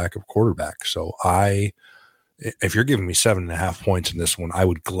the backup quarterback. So if you're giving me 7.5 points in this one, I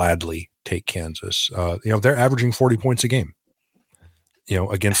would gladly take Kansas. They're averaging 40 points a game.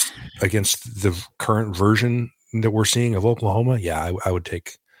 Against the current version that we're seeing of Oklahoma, yeah, I would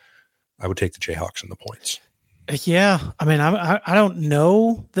take the Jayhawks and the points. Yeah, I mean, I don't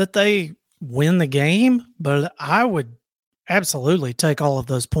know that they win the game, but I would absolutely take all of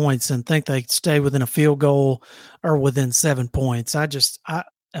those points and think they stay within a field goal or within 7 points. I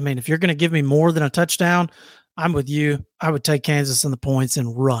mean, if you're going to give me more than a touchdown, I'm with you. I would take Kansas and the points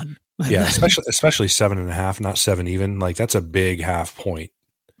and run. Yeah, especially 7.5, not 7 even. Like that's a big half point.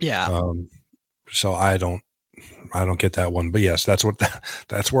 Yeah. So I don't get that one, but yes, that's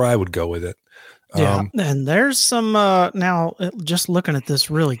where I would go with it. Yeah, and there's some now. Just looking at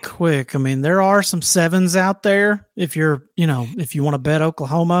this really quick, I mean, there are some 7s out there. If if you want to bet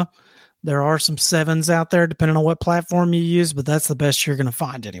Oklahoma, there are some 7s out there, depending on what platform you use. But that's the best you're going to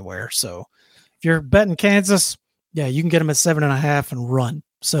find anywhere. So if you're betting Kansas, yeah, you can get them at 7.5 and run.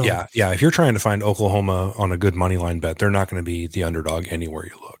 So yeah. If you're trying to find Oklahoma on a good money line bet, they're not going to be the underdog anywhere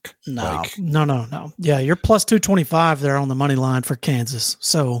you look. No. Yeah, you're plus 225 there on the money line for Kansas.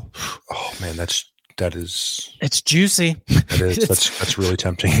 So, oh man, it's juicy. It is. That's really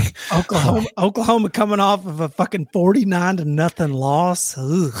tempting. Oklahoma coming off of a fucking 49-0 loss.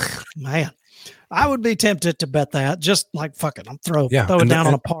 Ugh, man, I would be tempted to bet that. Just like fuck it, I'm throw it down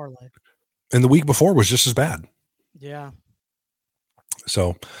on a parlay. And the week before was just as bad. Yeah.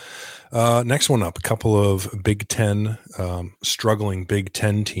 So next one up, a couple of Big Ten, struggling Big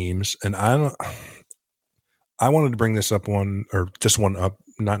Ten teams. And I wanted to bring this one up,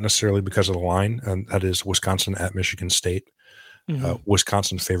 not necessarily because of the line, and that is Wisconsin at Michigan State. Mm-hmm.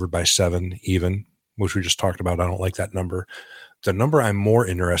 Wisconsin favored by 7 even, which we just talked about. I don't like that number. The number I'm more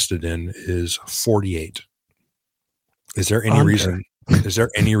interested in is 48. Is there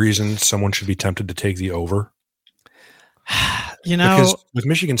any reason someone should be tempted to take the over? Because with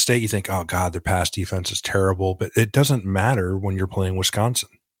Michigan State, you think, oh God, their pass defense is terrible, but it doesn't matter when you're playing Wisconsin.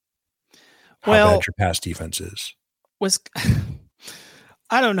 How bad your pass defense is.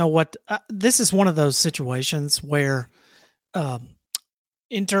 I don't know what this is one of those situations where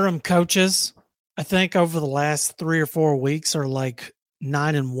interim coaches, I think over the last 3 or 4 weeks are like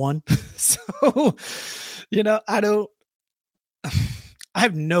 9-1. So, I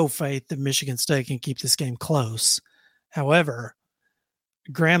have no faith that Michigan State can keep this game close. However,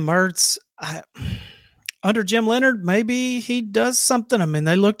 Graham Mertz, under Jim Leonard, maybe he does something. I mean,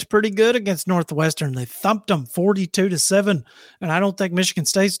 they looked pretty good against Northwestern. They thumped them 42-7, and I don't think Michigan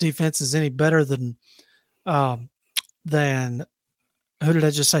State's defense is any better than who did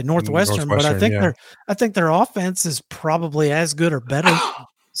I just say? Northwestern. But I think their offense is probably as good or better.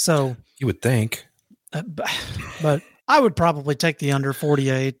 So you would think, but I would probably take the under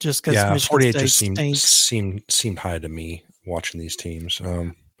 48 just because Michigan 48 State just seemed high to me watching these teams.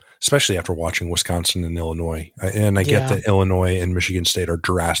 Especially after watching Wisconsin and Illinois. And I get that Illinois and Michigan State are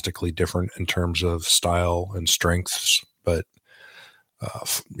drastically different in terms of style and strengths, but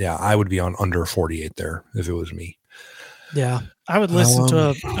I would be on under 48 there if it was me. Yeah, I would listen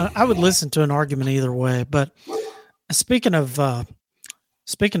to an argument either way. But speaking of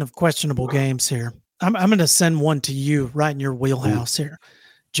questionable games here, I'm going to send one to you right in your wheelhouse here.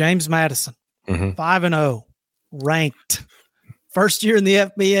 James Madison, 5-0, ranked. First year in the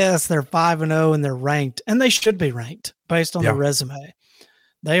FBS, they're 5-0 and they're ranked, and they should be ranked based on their resume.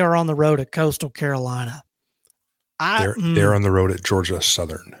 They are on the road at Coastal Carolina. They're on the road at Georgia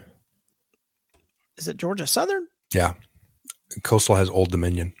Southern. Is it Georgia Southern? Yeah. Coastal has Old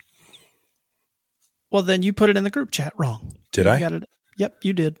Dominion. Well, then you put it in the group chat wrong. Did I? Got it. Yep,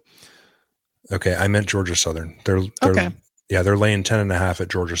 you did. Okay, I meant Georgia Southern. They're okay. Yeah, they're laying 10.5 at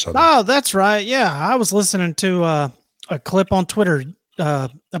Georgia Southern. Oh, that's right. Yeah, I was listening to a clip on Twitter. I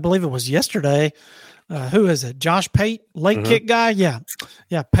believe it was yesterday. who is it? Josh Pate, late kick guy. Yeah.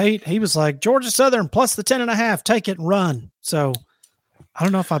 Pate. He was like Georgia Southern plus the 10.5, take it and run. So I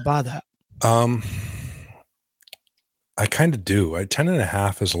don't know if I buy that. I kind of do.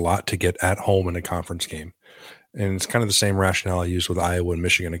 10.5 is a lot to get at home in a conference game. And it's kind of the same rationale I used with Iowa and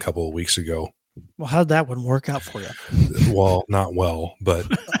Michigan a couple of weeks ago. Well, how'd that one work out for you? Well, not well, but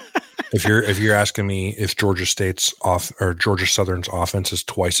if you're asking me if Georgia Southern's offense is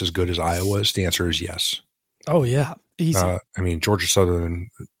twice as good as Iowa's, the answer is yes. Oh yeah, easy. Georgia Southern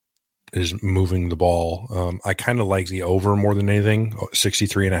is moving the ball. I kind of like the over more than anything,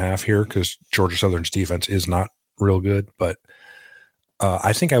 63.5 here, because Georgia Southern's defense is not real good, but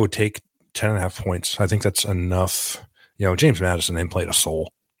I think I would take 10.5 points. I think that's enough. James Madison ain't played a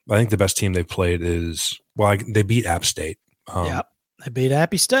soul. I think the best team they've played is, they beat App State. They beat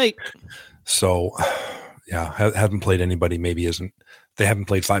Appy State. So, yeah, haven't played anybody. They haven't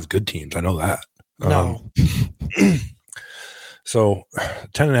played 5 good teams. I know that. No. So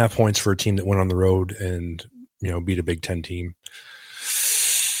 10.5 points for a team that went on the road and, beat a Big Ten team.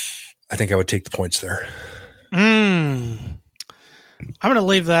 I think I would take the points there. I'm going to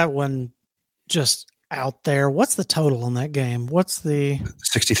leave that one just out there. What's the total on that game? What's the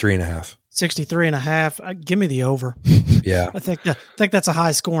 63.5? 63.5. Give me the over. Yeah. I think that's a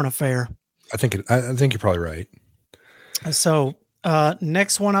high scoring affair. I think you're probably right. So,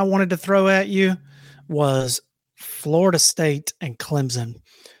 next one I wanted to throw at you was Florida State and Clemson.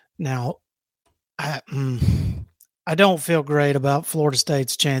 Now, I don't feel great about Florida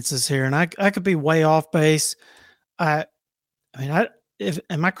State's chances here, and I could be way off base. Am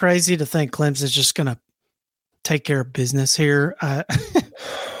I crazy to think Clemson's just going to take care of business here?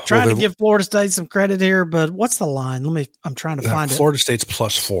 Trying to give Florida State some credit here, but what's the line? I'm trying to find it. Florida State's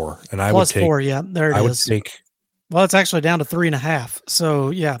 +4, and I plus would take 4. Yeah, there it is. I would take. Well, it's actually down to 3.5. So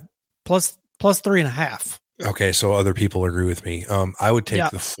yeah, plus 3.5. Okay, so other people agree with me. I would take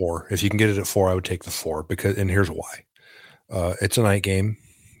the 4. If you can get it at 4, I would take the 4 and here's why. It's a night game.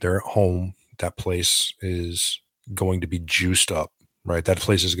 They're at home. That place is going to be juiced up, right? That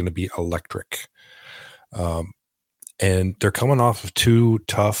place is going to be electric. And they're coming off of 2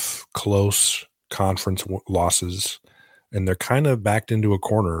 tough, close conference losses, and they're kind of backed into a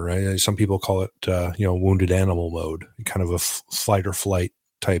corner, right? Some people call it, wounded animal mode, kind of a flight or flight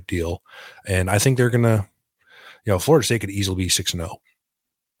type deal. And I think they're going to, Florida State could easily be 6-0.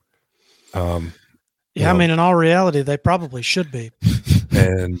 In all reality, they probably should be.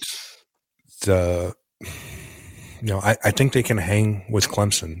 And I think they can hang with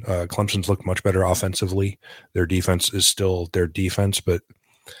Clemson. Clemson's looked much better offensively. Their defense is still their defense, but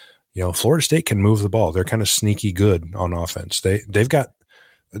Florida State can move the ball. They're kind of sneaky good on offense. They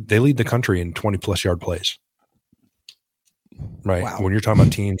lead the country in 20+ yard plays. Right. Wow. When you're talking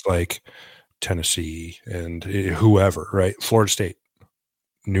about teams like Tennessee and whoever, right? Florida State,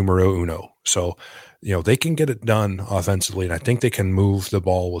 numero uno. So, they can get it done offensively, and I think they can move the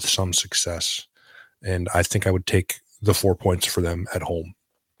ball with some success. And I think I would take the 4 points for them at home.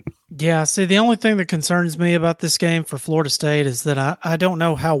 Yeah, see, the only thing that concerns me about this game for Florida State is that I don't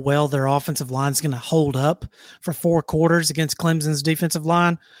know how well their offensive line is going to hold up for 4 quarters against Clemson's defensive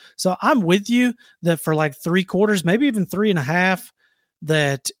line. So I'm with you that for like 3 quarters, maybe even 3.5,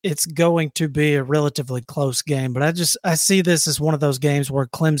 that it's going to be a relatively close game. But I see this as one of those games where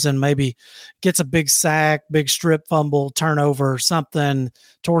Clemson maybe gets a big sack, big strip fumble, turnover, something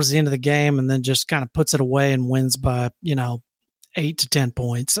towards the end of the game, and then just kind of puts it away and wins by, 8 to 10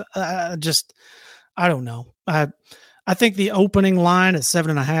 points. I don't know. I think the opening line at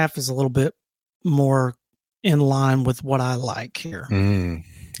 7.5 is a little bit more in line with what I like here.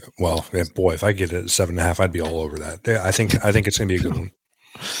 Well, boy, if I get it at 7.5, I'd be all over that. I think it's going to be a good one.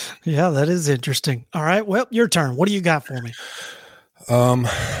 Yeah, that is interesting. All right. Well, your turn. What do you got for me?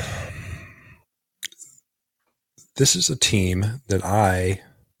 This is a team that I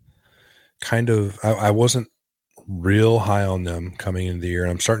wasn't real high on them coming into the year,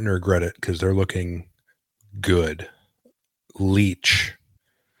 and I'm starting to regret it because they're looking good. Leach.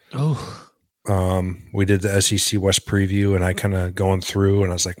 Oh. We did the SEC West preview, and I kind of going through,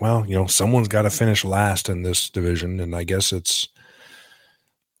 and I was like, well, someone's got to finish last in this division, and I guess it's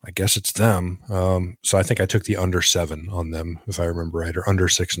them. So I think I took the under 7 on them, if I remember right, or under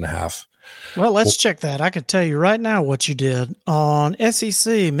 6.5. Well, let's check that. I could tell you right now what you did on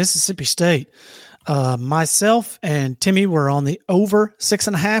SEC Mississippi State. Myself and Timmy were on the over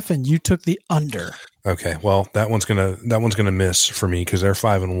 6.5, and you took the under. Okay, well, that one's gonna miss for me because they're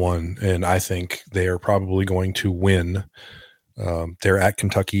 5-1, and I think they are probably going to win. They're at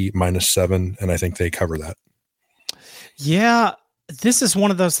Kentucky -7, and I think they cover that. Yeah, this is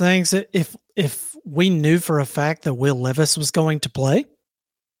one of those things that if we knew for a fact that Will Levis was going to play,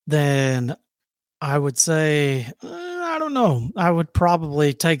 then I would say, I don't know. I would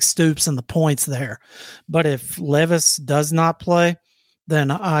probably take Stoops and the points there. But if Levis does not play,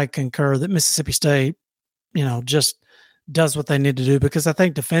 then I concur that Mississippi State, just does what they need to do, because I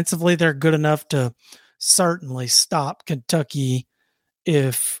think defensively they're good enough to certainly stop Kentucky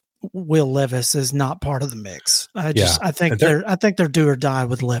if Will Levis is not part of the mix. I think they're do or die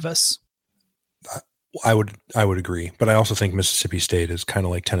with Levis. I would agree, but I also think Mississippi State is kind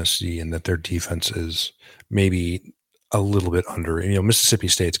of like Tennessee in that their defense is maybe a little bit under. Mississippi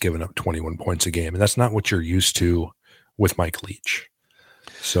State's given up 21 points a game, and that's not what you're used to with Mike Leach.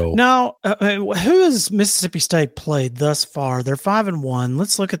 So now, who has Mississippi State played thus far? They're 5-1.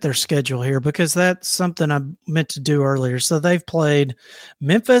 Let's look at their schedule here, because that's something I meant to do earlier. So they've played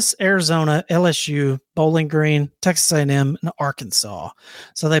Memphis, Arizona, LSU, Bowling Green, Texas A&M, and Arkansas.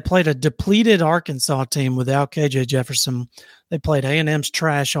 So they played a depleted Arkansas team without KJ Jefferson. They played A&M's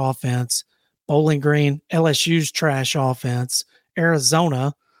trash offense, Bowling Green, LSU's trash offense,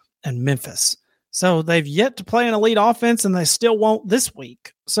 Arizona, and Memphis. So they've yet to play an elite offense, and they still won't this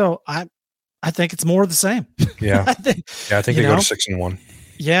week. So I think it's more of the same. Yeah. I think they go to 6-1.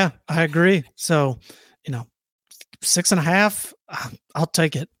 Yeah, I agree. So, 6.5, I'll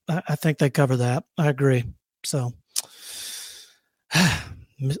take it. I think they cover that. I agree. So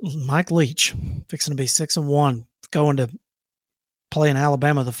Mike Leach fixing to be 6-1, going to play in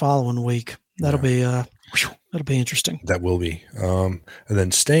Alabama the following week. That'll be interesting. That will be. And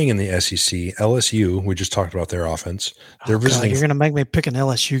then staying in the SEC, LSU, we just talked about their offense. They're visiting. You're going to make me pick an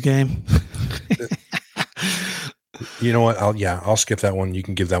LSU game. You know what? I'll skip that one. You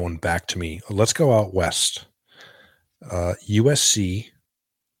can give that one back to me. Let's go out west. USC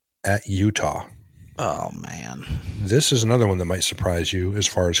at Utah. Oh, man. This is another one that might surprise you as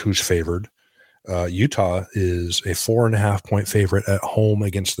far as who's favored. Utah is a 4.5-point favorite at home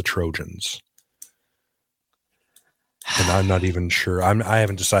against the Trojans. And I'm not even sure. I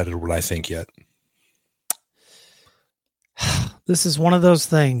haven't decided what I think yet. This is one of those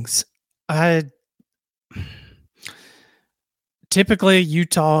things. Typically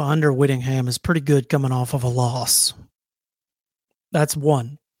Utah under Whittingham is pretty good coming off of a loss. That's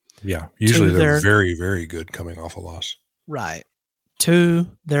one. Yeah. Usually they're very, very good coming off a loss. Right. 2,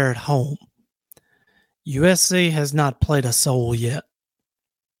 they're at home. USC has not played a soul yet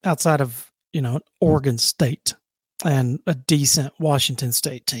outside of, Oregon State and a decent Washington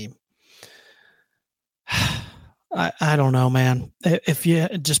State team. I don't know, man. If you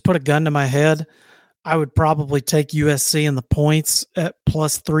just put a gun to my head, I would probably take USC in the points at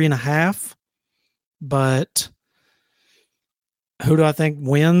plus 3.5. But who do I think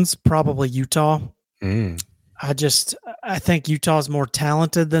wins? Probably Utah. I think Utah's more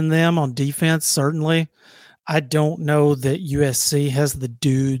talented than them on defense, certainly. I don't know that USC has the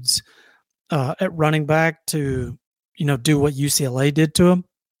dudes at running back to, do what UCLA did to them.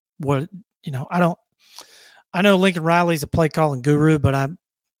 I know Lincoln Riley's a play calling guru, but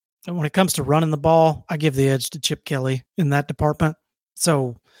when it comes to running the ball, I give the edge to Chip Kelly in that department.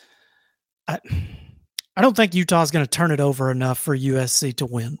 So I don't think Utah's going to turn it over enough for USC to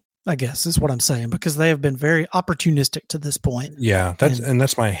win, I guess is what I'm saying, because they have been very opportunistic to this point. Yeah,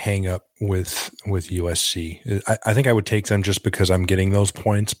 that's my hang up with USC. I think I would take them just because I'm getting those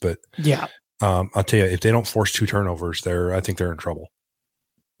points, but yeah. I'll tell you, if they don't force 2 turnovers, I think they're in trouble.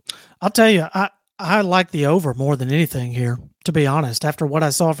 I'll tell you, I like the over more than anything here, to be honest, after what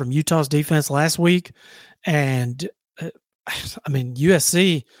I saw from Utah's defense last week. And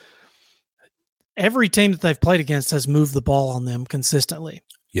USC, every team that they've played against has moved the ball on them consistently.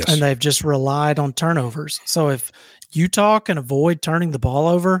 Yes. And they've just relied on turnovers. So if Utah can avoid turning the ball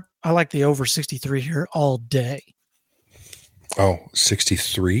over, I like the over 63 here all day. Oh,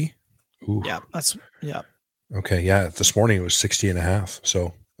 63? Ooh. Yeah. Okay. Yeah. This morning it was 60.5.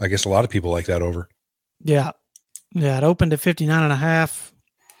 So I guess a lot of people like that over. Yeah. Yeah. It opened at 59.5.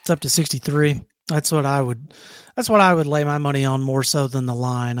 It's up to 63. That's what I would lay my money on more so than the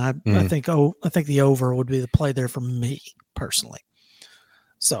line. I think the over would be the play there for me personally.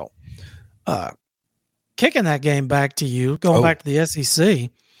 So, kicking that game back to you, going back to the SEC,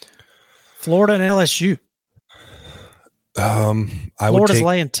 Florida and LSU. Florida's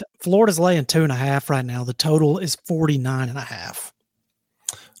laying 2.5 right now. The total is 49.5.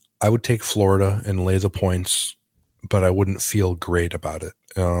 I would take Florida and lay the points, but I wouldn't feel great about it.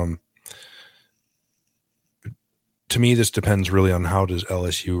 To me, this depends really on how does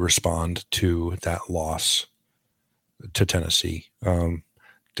LSU respond to that loss to Tennessee.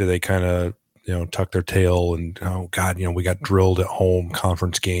 Do they kind of, tuck their tail and, oh God, we got drilled at home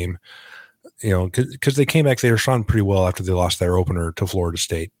conference game, because they came back, they responded pretty well after they lost their opener to Florida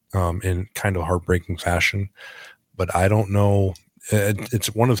State in kind of heartbreaking fashion. But I don't know.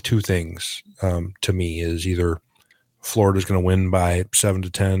 It's one of two things to me, is either Florida's going to win by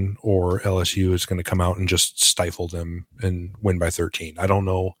 7-10 or LSU is going to come out and just stifle them and win by 13. I don't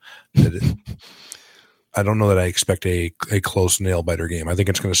know that I expect a close nail biter game. I think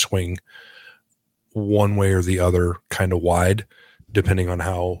it's going to swing one way or the other kind of wide, depending on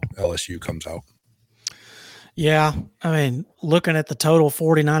how LSU comes out. Yeah. I mean, looking at the total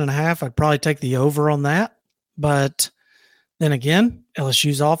 49.5, I'd probably take the over on that. But then again,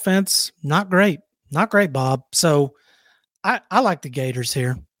 LSU's offense, not great, Bob. So I like the Gators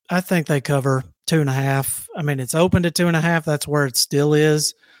here. I think they cover 2.5. I mean, it's open to 2.5. That's where it still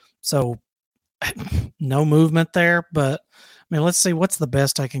is. So no movement there, but I mean, let's see what's the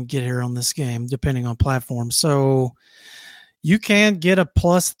best I can get here on this game, depending on platform. So you can get a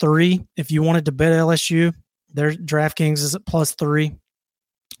 +3 if you wanted to bet LSU. Their DraftKings is at +3,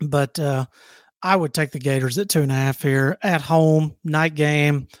 but I would take the Gators at 2.5 here at home, night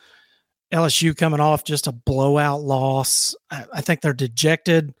game. LSU coming off just a blowout loss. I think they're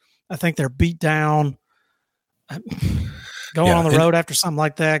dejected. I think they're beat down. Going on the road after something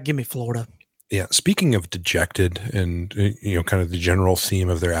like that, give me Florida. Yeah. Speaking of dejected and, kind of the general theme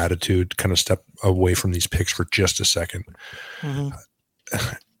of their attitude, kind of step away from these picks for just a second.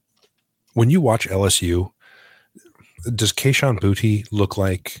 Mm-hmm. When you watch LSU, does Kayshon Boutte look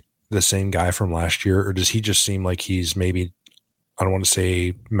like the same guy from last year, or does he just seem like he's maybe, I don't want to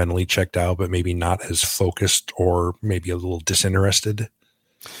say mentally checked out, but maybe not as focused or maybe a little disinterested?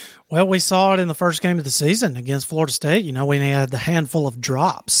 Well, we saw it in the first game of the season against Florida State, when he had the handful of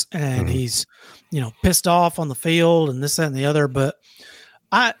drops and he's, pissed off on the field and this, that, and the other. But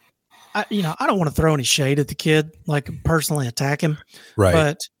I don't want to throw any shade at the kid, like personally attack him. Right.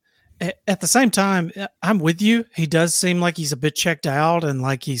 But at the same time, I'm with you. He does seem like he's a bit checked out and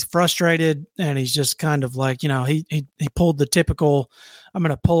like he's frustrated, and he's just kind of like, he pulled the typical, I'm going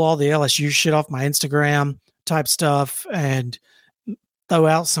to pull all the LSU shit off my Instagram type stuff and throw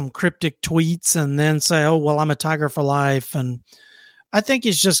out some cryptic tweets and then say, oh, well, I'm a Tiger for life. And I think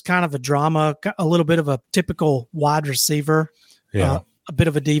he's just kind of a drama, a little bit of a typical wide receiver, a bit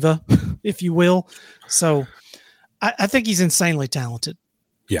of a diva, if you will. So I think he's insanely talented.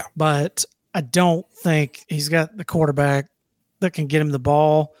 Yeah. But I don't think he's got the quarterback that can get him the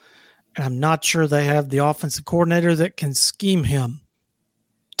ball. And I'm not sure they have the offensive coordinator that can scheme him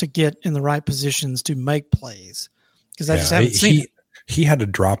to get in the right positions to make plays. Because I just haven't seen it. He had a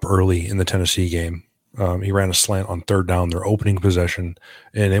drop early in the Tennessee game. He ran a slant on third down, their opening possession,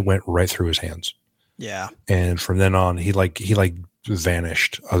 and it went right through his hands. Yeah. And from then on, he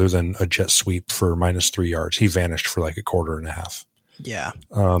vanished. Other than a jet sweep for -3 yards, he vanished for like a quarter and a half. Yeah.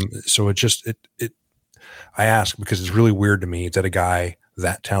 So I ask because it's really weird to me that a guy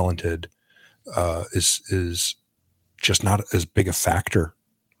that talented is just not as big a factor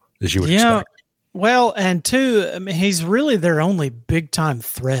as you would expect. Well, and two, I mean, he's really their only big time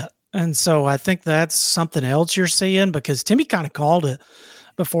threat. And so I think that's something else you're seeing, because Timmy kind of called it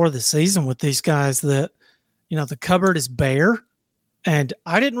before the season with these guys that, the cupboard is bare. And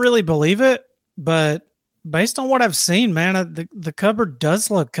I didn't really believe it, but based on what I've seen, man, the cupboard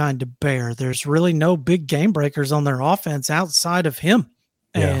does look kind of bare. There's really no big game breakers on their offense outside of him.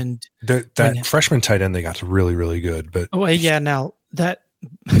 Yeah. And that freshman tight end, they got really, really good. But now that,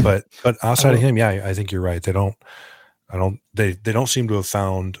 but outside of him, I think you're right. They don't seem to have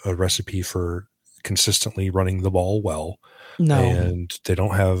found a recipe for consistently running the ball well. No, and they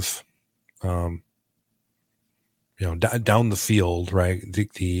don't have, down the field, right?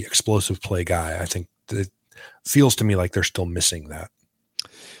 The explosive play guy. I think it feels to me like they're still missing that.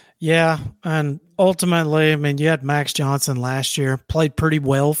 Yeah, and ultimately, I mean, you had Max Johnson last year, played pretty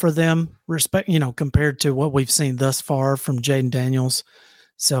well for them, compared to what we've seen thus far from Jaden Daniels.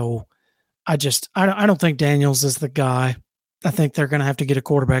 So I don't think Daniels is the guy. I think they're going to have to get a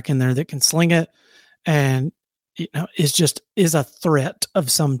quarterback in there that can sling it and, is a threat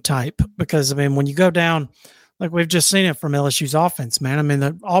of some type. Because, I mean, when you go down, like we've just seen it from LSU's offense, man. I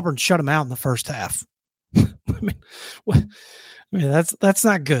mean, Auburn shut them out in the first half. That's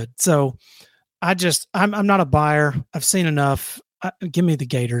not good. So I'm not a buyer. I've seen enough. Give me the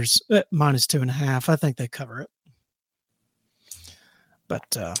Gators at -2.5. I think they cover it.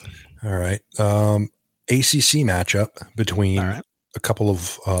 But all right. ACC matchup between a couple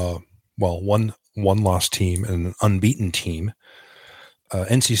of one lost team and an unbeaten team.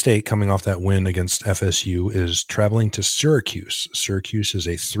 NC State, coming off that win against FSU, is traveling to Syracuse. Syracuse is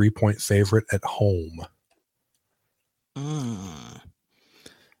a 3-point favorite at home.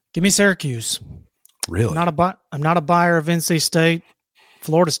 Give me Syracuse. Really? I'm not a buyer of NC State.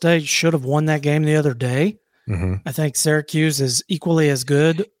 Florida State should have won that game the other day. Mm-hmm. I think Syracuse is equally as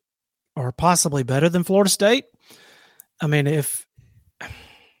good or possibly better than Florida State. I mean, if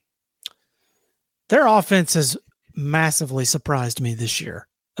their offense has massively surprised me this year.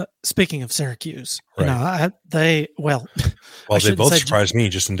 Speaking of Syracuse, right. They both surprised me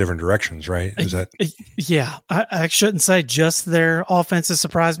just in different directions, right? Is that? Yeah, I shouldn't say just their offense has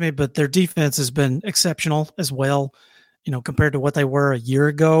surprised me, but their defense has been exceptional as well, compared to what they were a year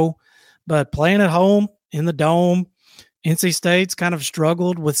ago. But playing at home in the Dome, NC State's kind of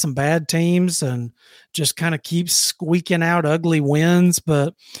struggled with some bad teams and just kind of keeps squeaking out ugly wins.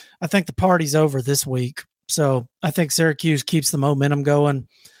 But I think the party's over this week. So I think Syracuse keeps the momentum going.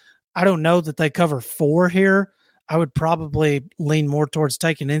 I don't know that they cover 4 here. I would probably lean more towards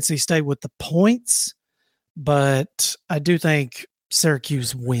taking NC State with the points, but I do think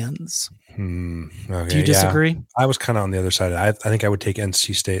Syracuse wins. Okay, do you disagree? Yeah. I was kind of on the other side. I think I would take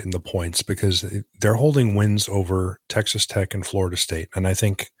NC State in the points because they're holding wins over Texas Tech and Florida State. And I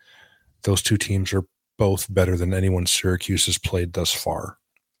think those two teams are both better than anyone Syracuse has played thus far.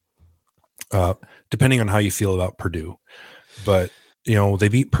 Depending on how you feel about Purdue. But, they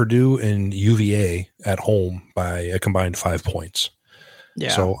beat Purdue and UVA at home by a combined 5 points. Yeah.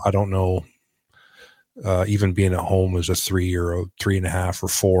 So I don't know, even being at home is a 3 or a 3.5 or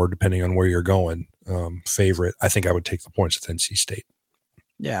 4, depending on where you're going, favorite. I think I would take the points with NC State.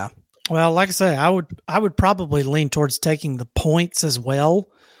 Yeah. Well, like I say, I would probably lean towards taking the points as well,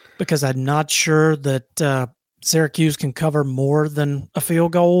 because I'm not sure that Syracuse can cover more than a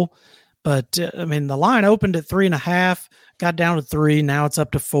field goal. But I mean, the line opened at 3.5, got down to 3. Now it's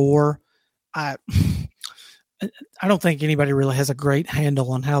up to 4. I don't think anybody really has a great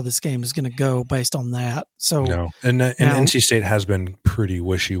handle on how this game is going to go based on that. So no, and NC State has been pretty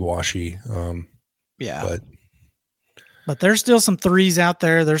wishy-washy. Yeah, but there's still some 3s out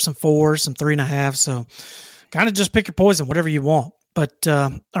there. There's some 4s, some 3.5. So kind of just pick your poison, whatever you want. But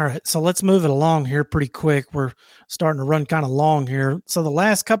all right, so let's move it along here pretty quick. We're starting to run kind of long here. So the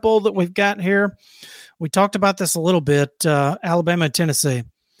last couple that we've got here, we talked about this a little bit. Alabama and Tennessee.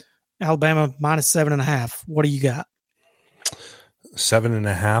 Alabama minus 7.5. What do you got?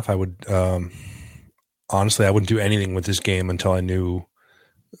 7.5. I would honestly, I wouldn't do anything with this game until I knew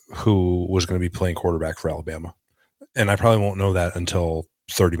who was going to be playing quarterback for Alabama, and I probably won't know that until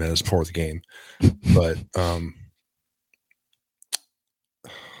 30 minutes before the game. But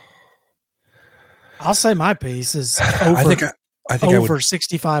I'll say my piece is over. I think over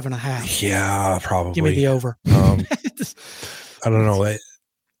 65.5. Yeah, probably. Give me the over. I don't know.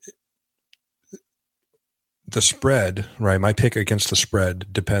 The spread, right? My pick against the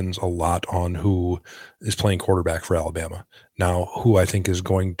spread depends a lot on who is playing quarterback for Alabama. Now, who I think is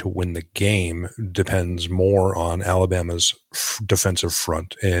going to win the game depends more on Alabama's defensive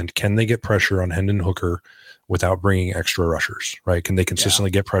front. And can they get pressure on Hendon Hooker without bringing extra rushers, right? Can they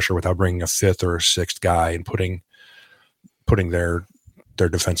consistently get pressure without bringing a 5th or a 6th guy and putting their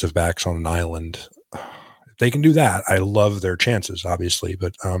defensive backs on an island? If they can do that, I love their chances, obviously.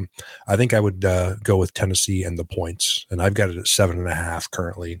 But I think I would go with Tennessee and the points, and I've got it at 7.5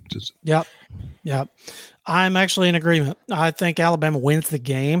 currently. Yep. I'm actually in agreement. I think Alabama wins the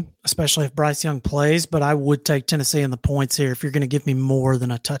game, especially if Bryce Young plays, but I would take Tennessee and the points here if you're going to give me more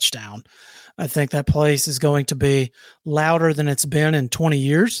than a touchdown. I think that place is going to be louder than it's been in 20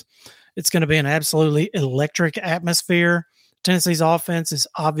 years. It's going to be an absolutely electric atmosphere. Tennessee's offense is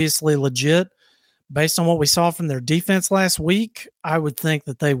obviously legit. Based on what we saw from their defense last week, I would think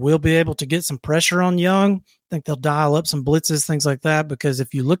that they will be able to get some pressure on Young. I think they'll dial up some blitzes, things like that, because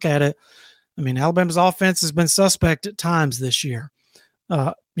if you look at it, I mean, Alabama's offense has been suspect at times this year,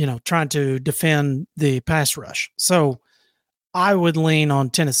 trying to defend the pass rush. So I would lean on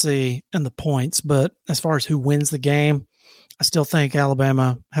Tennessee and the points, but as far as who wins the game, I still think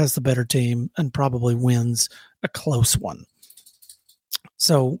Alabama has the better team and probably wins a close one.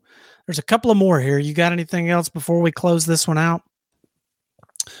 So there's a couple of more here. You got anything else before we close this one out?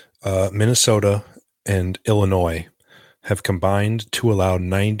 Minnesota and Illinois have combined to allow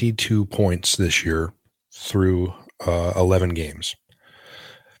 92 points this year through 11 games.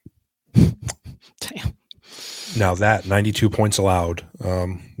 Damn. Now that 92 points allowed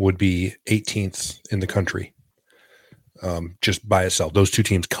would be 18th in the country just by itself. Those two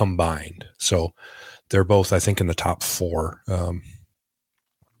teams combined. So they're both, I think, in the top 4.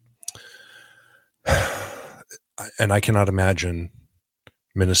 And I cannot imagine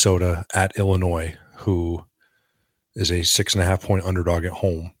Minnesota at Illinois, who is a 6.5 point underdog at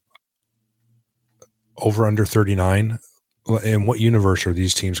home. Over under 39. In what universe are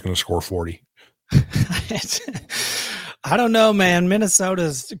these teams going to score 40? I don't know, man.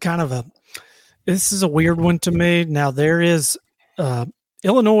 Minnesota's kind of this is a weird one to me. Now there is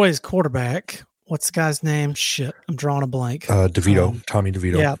Illinois' quarterback. What's the guy's name? Shit, I'm drawing a blank. DeVito, Tommy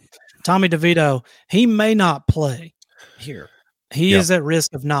DeVito. Yeah, Tommy DeVito. He may not play here. He is at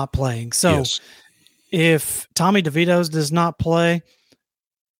risk of not playing. So if Tommy DeVito does not play,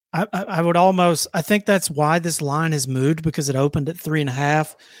 I would almost, I think that's why this line has moved, because it opened at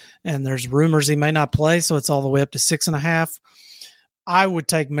 3.5 and there's rumors he may not play. So it's all the way up to 6.5. I would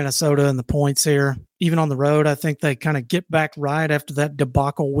take Minnesota in the points here, even on the road. I think they kind of get back right after that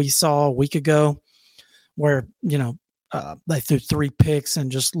debacle we saw a week ago where, they threw 3 picks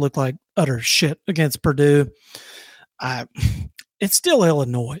and just looked like utter shit against Purdue. It's still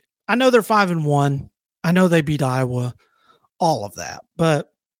Illinois. I know they're 5-1. I know they beat Iowa, all of that, but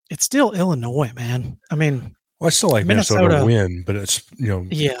it's still Illinois, man. I mean, I still like Minnesota to win, but it's,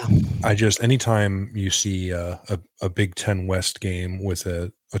 I just, anytime you see a Big Ten West game with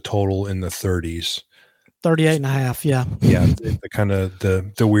a total in the 30s, 38.5. Yeah. Yeah. The kind of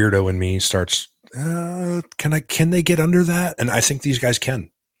the weirdo in me starts, can they get under that? And I think these guys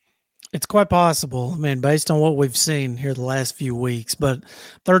can. It's quite possible. I mean, based on what we've seen here the last few weeks, but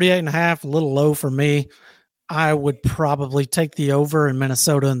 38.5, a little low for me. I would probably take the over in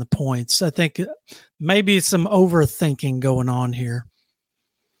Minnesota in the points. I think maybe some overthinking going on here.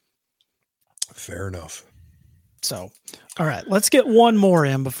 Fair enough. So, all right, let's get one more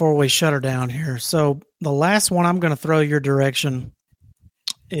in before we shut her down here. So the last one I'm going to throw your direction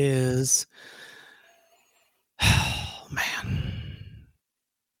is, oh, man.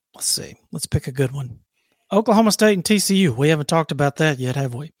 Let's see. Let's pick a good one. Oklahoma State and TCU. We haven't talked about that yet,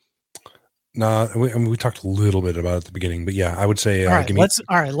 have we? No, we talked a little bit about it at the beginning, but yeah, I would say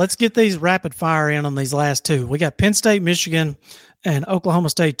let's get these rapid fire in on these last two. We got Penn State, Michigan, and Oklahoma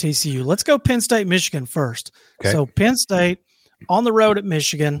State, TCU. Let's go Penn State, Michigan first. Okay. So Penn State on the road at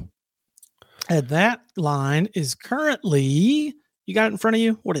Michigan, and that line is currently, you got it in front of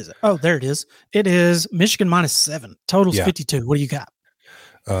you? What is it? Oh, there it is. It is Michigan -7. Total's 52. What do you got?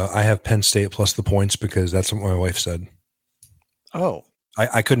 I have Penn State plus the points because that's what my wife said. Oh.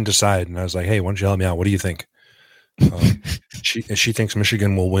 I couldn't decide, and I was like, hey, why don't you help me out? What do you think? She thinks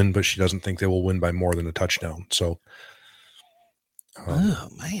Michigan will win, but she doesn't think they will win by more than a touchdown. So, oh,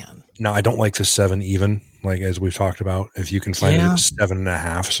 man. Now, I don't like the 7 even, like as we've talked about. If you can find it at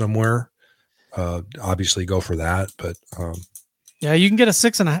 7.5 somewhere, obviously go for that. But yeah, you can get a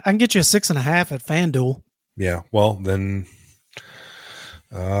 6.5. I can get you a 6.5 at FanDuel. Yeah, well, then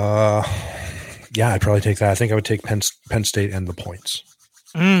I'd probably take that. I think I would take Penn State and the points.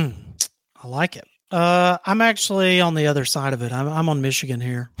 I like it. I'm actually on the other side of it. I'm on Michigan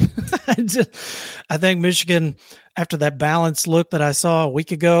here. I think Michigan, after that balanced look that I saw a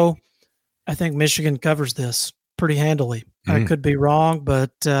week ago, I think Michigan covers this pretty handily. I could be wrong,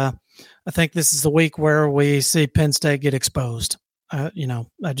 but I think this is the week where we see Penn State get exposed. I know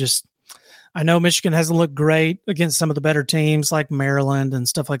Michigan hasn't looked great against some of the better teams like Maryland and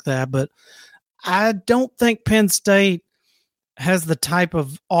stuff like that, but I don't think Penn State has the type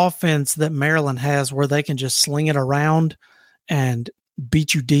of offense that Maryland has where they can just sling it around and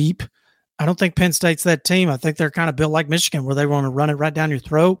beat you deep. I don't think Penn State's that team. I think they're kind of built like Michigan where they want to run it right down your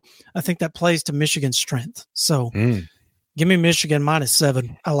throat. I think that plays to Michigan's strength. So give me Michigan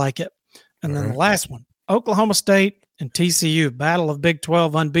 -7. I like it. And then the last one, Oklahoma State and TCU, battle of Big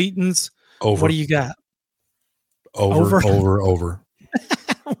 12 unbeatens. Over. What do you got? Over.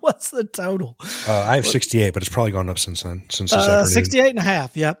 What's the total? I have 68, but it's probably gone up since then. Since this afternoon.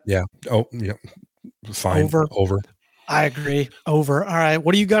 68.5. Yep. Yeah. Oh, yeah. Fine. Over. I agree. Over. All right.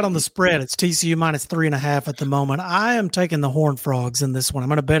 What do you got on the spread? It's TCU -3.5 at the moment. I am taking the Horned Frogs in this one. I'm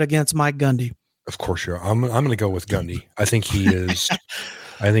going to bet against Mike Gundy. Of course you are. I'm going to go with Gundy. I think he is.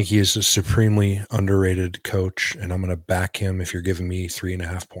 I think he is a supremely underrated coach, and I'm going to back him if you're giving me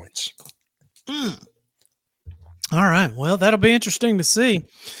 3.5 points. All right. Well, that'll be interesting to see.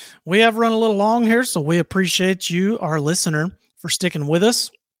 We have run a little long here, so we appreciate you, our listener, for sticking with us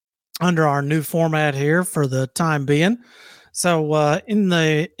under our new format here for the time being. So in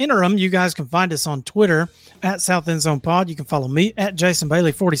the interim, you guys can find us on Twitter at South End Zone Pod. You can follow me at Jason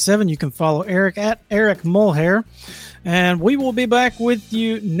Bailey 47. You can follow Eric at Eric Mulhair. And we will be back with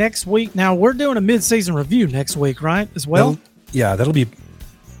you next week. Now, we're doing a mid-season review next week, right, as well? That'll be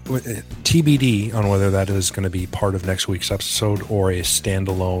TBD on whether that is going to be part of next week's episode or a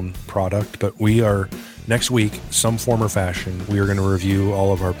standalone product. But we are next week, some form or fashion, we are going to review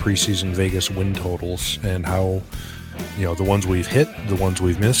all of our preseason Vegas win totals and how, the ones we've hit, the ones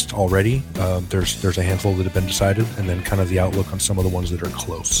we've missed already. There's a handful that have been decided, and then kind of the outlook on some of the ones that are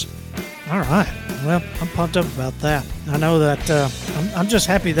close. All right. Well, I'm pumped up about that. I know that I'm just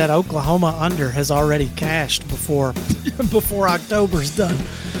happy that Oklahoma under has already cashed before October's done.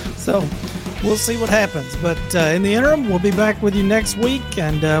 So we'll see what happens. But in the interim, we'll be back with you next week,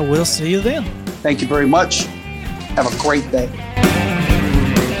 and we'll see you then. Thank you very much. Have a great day.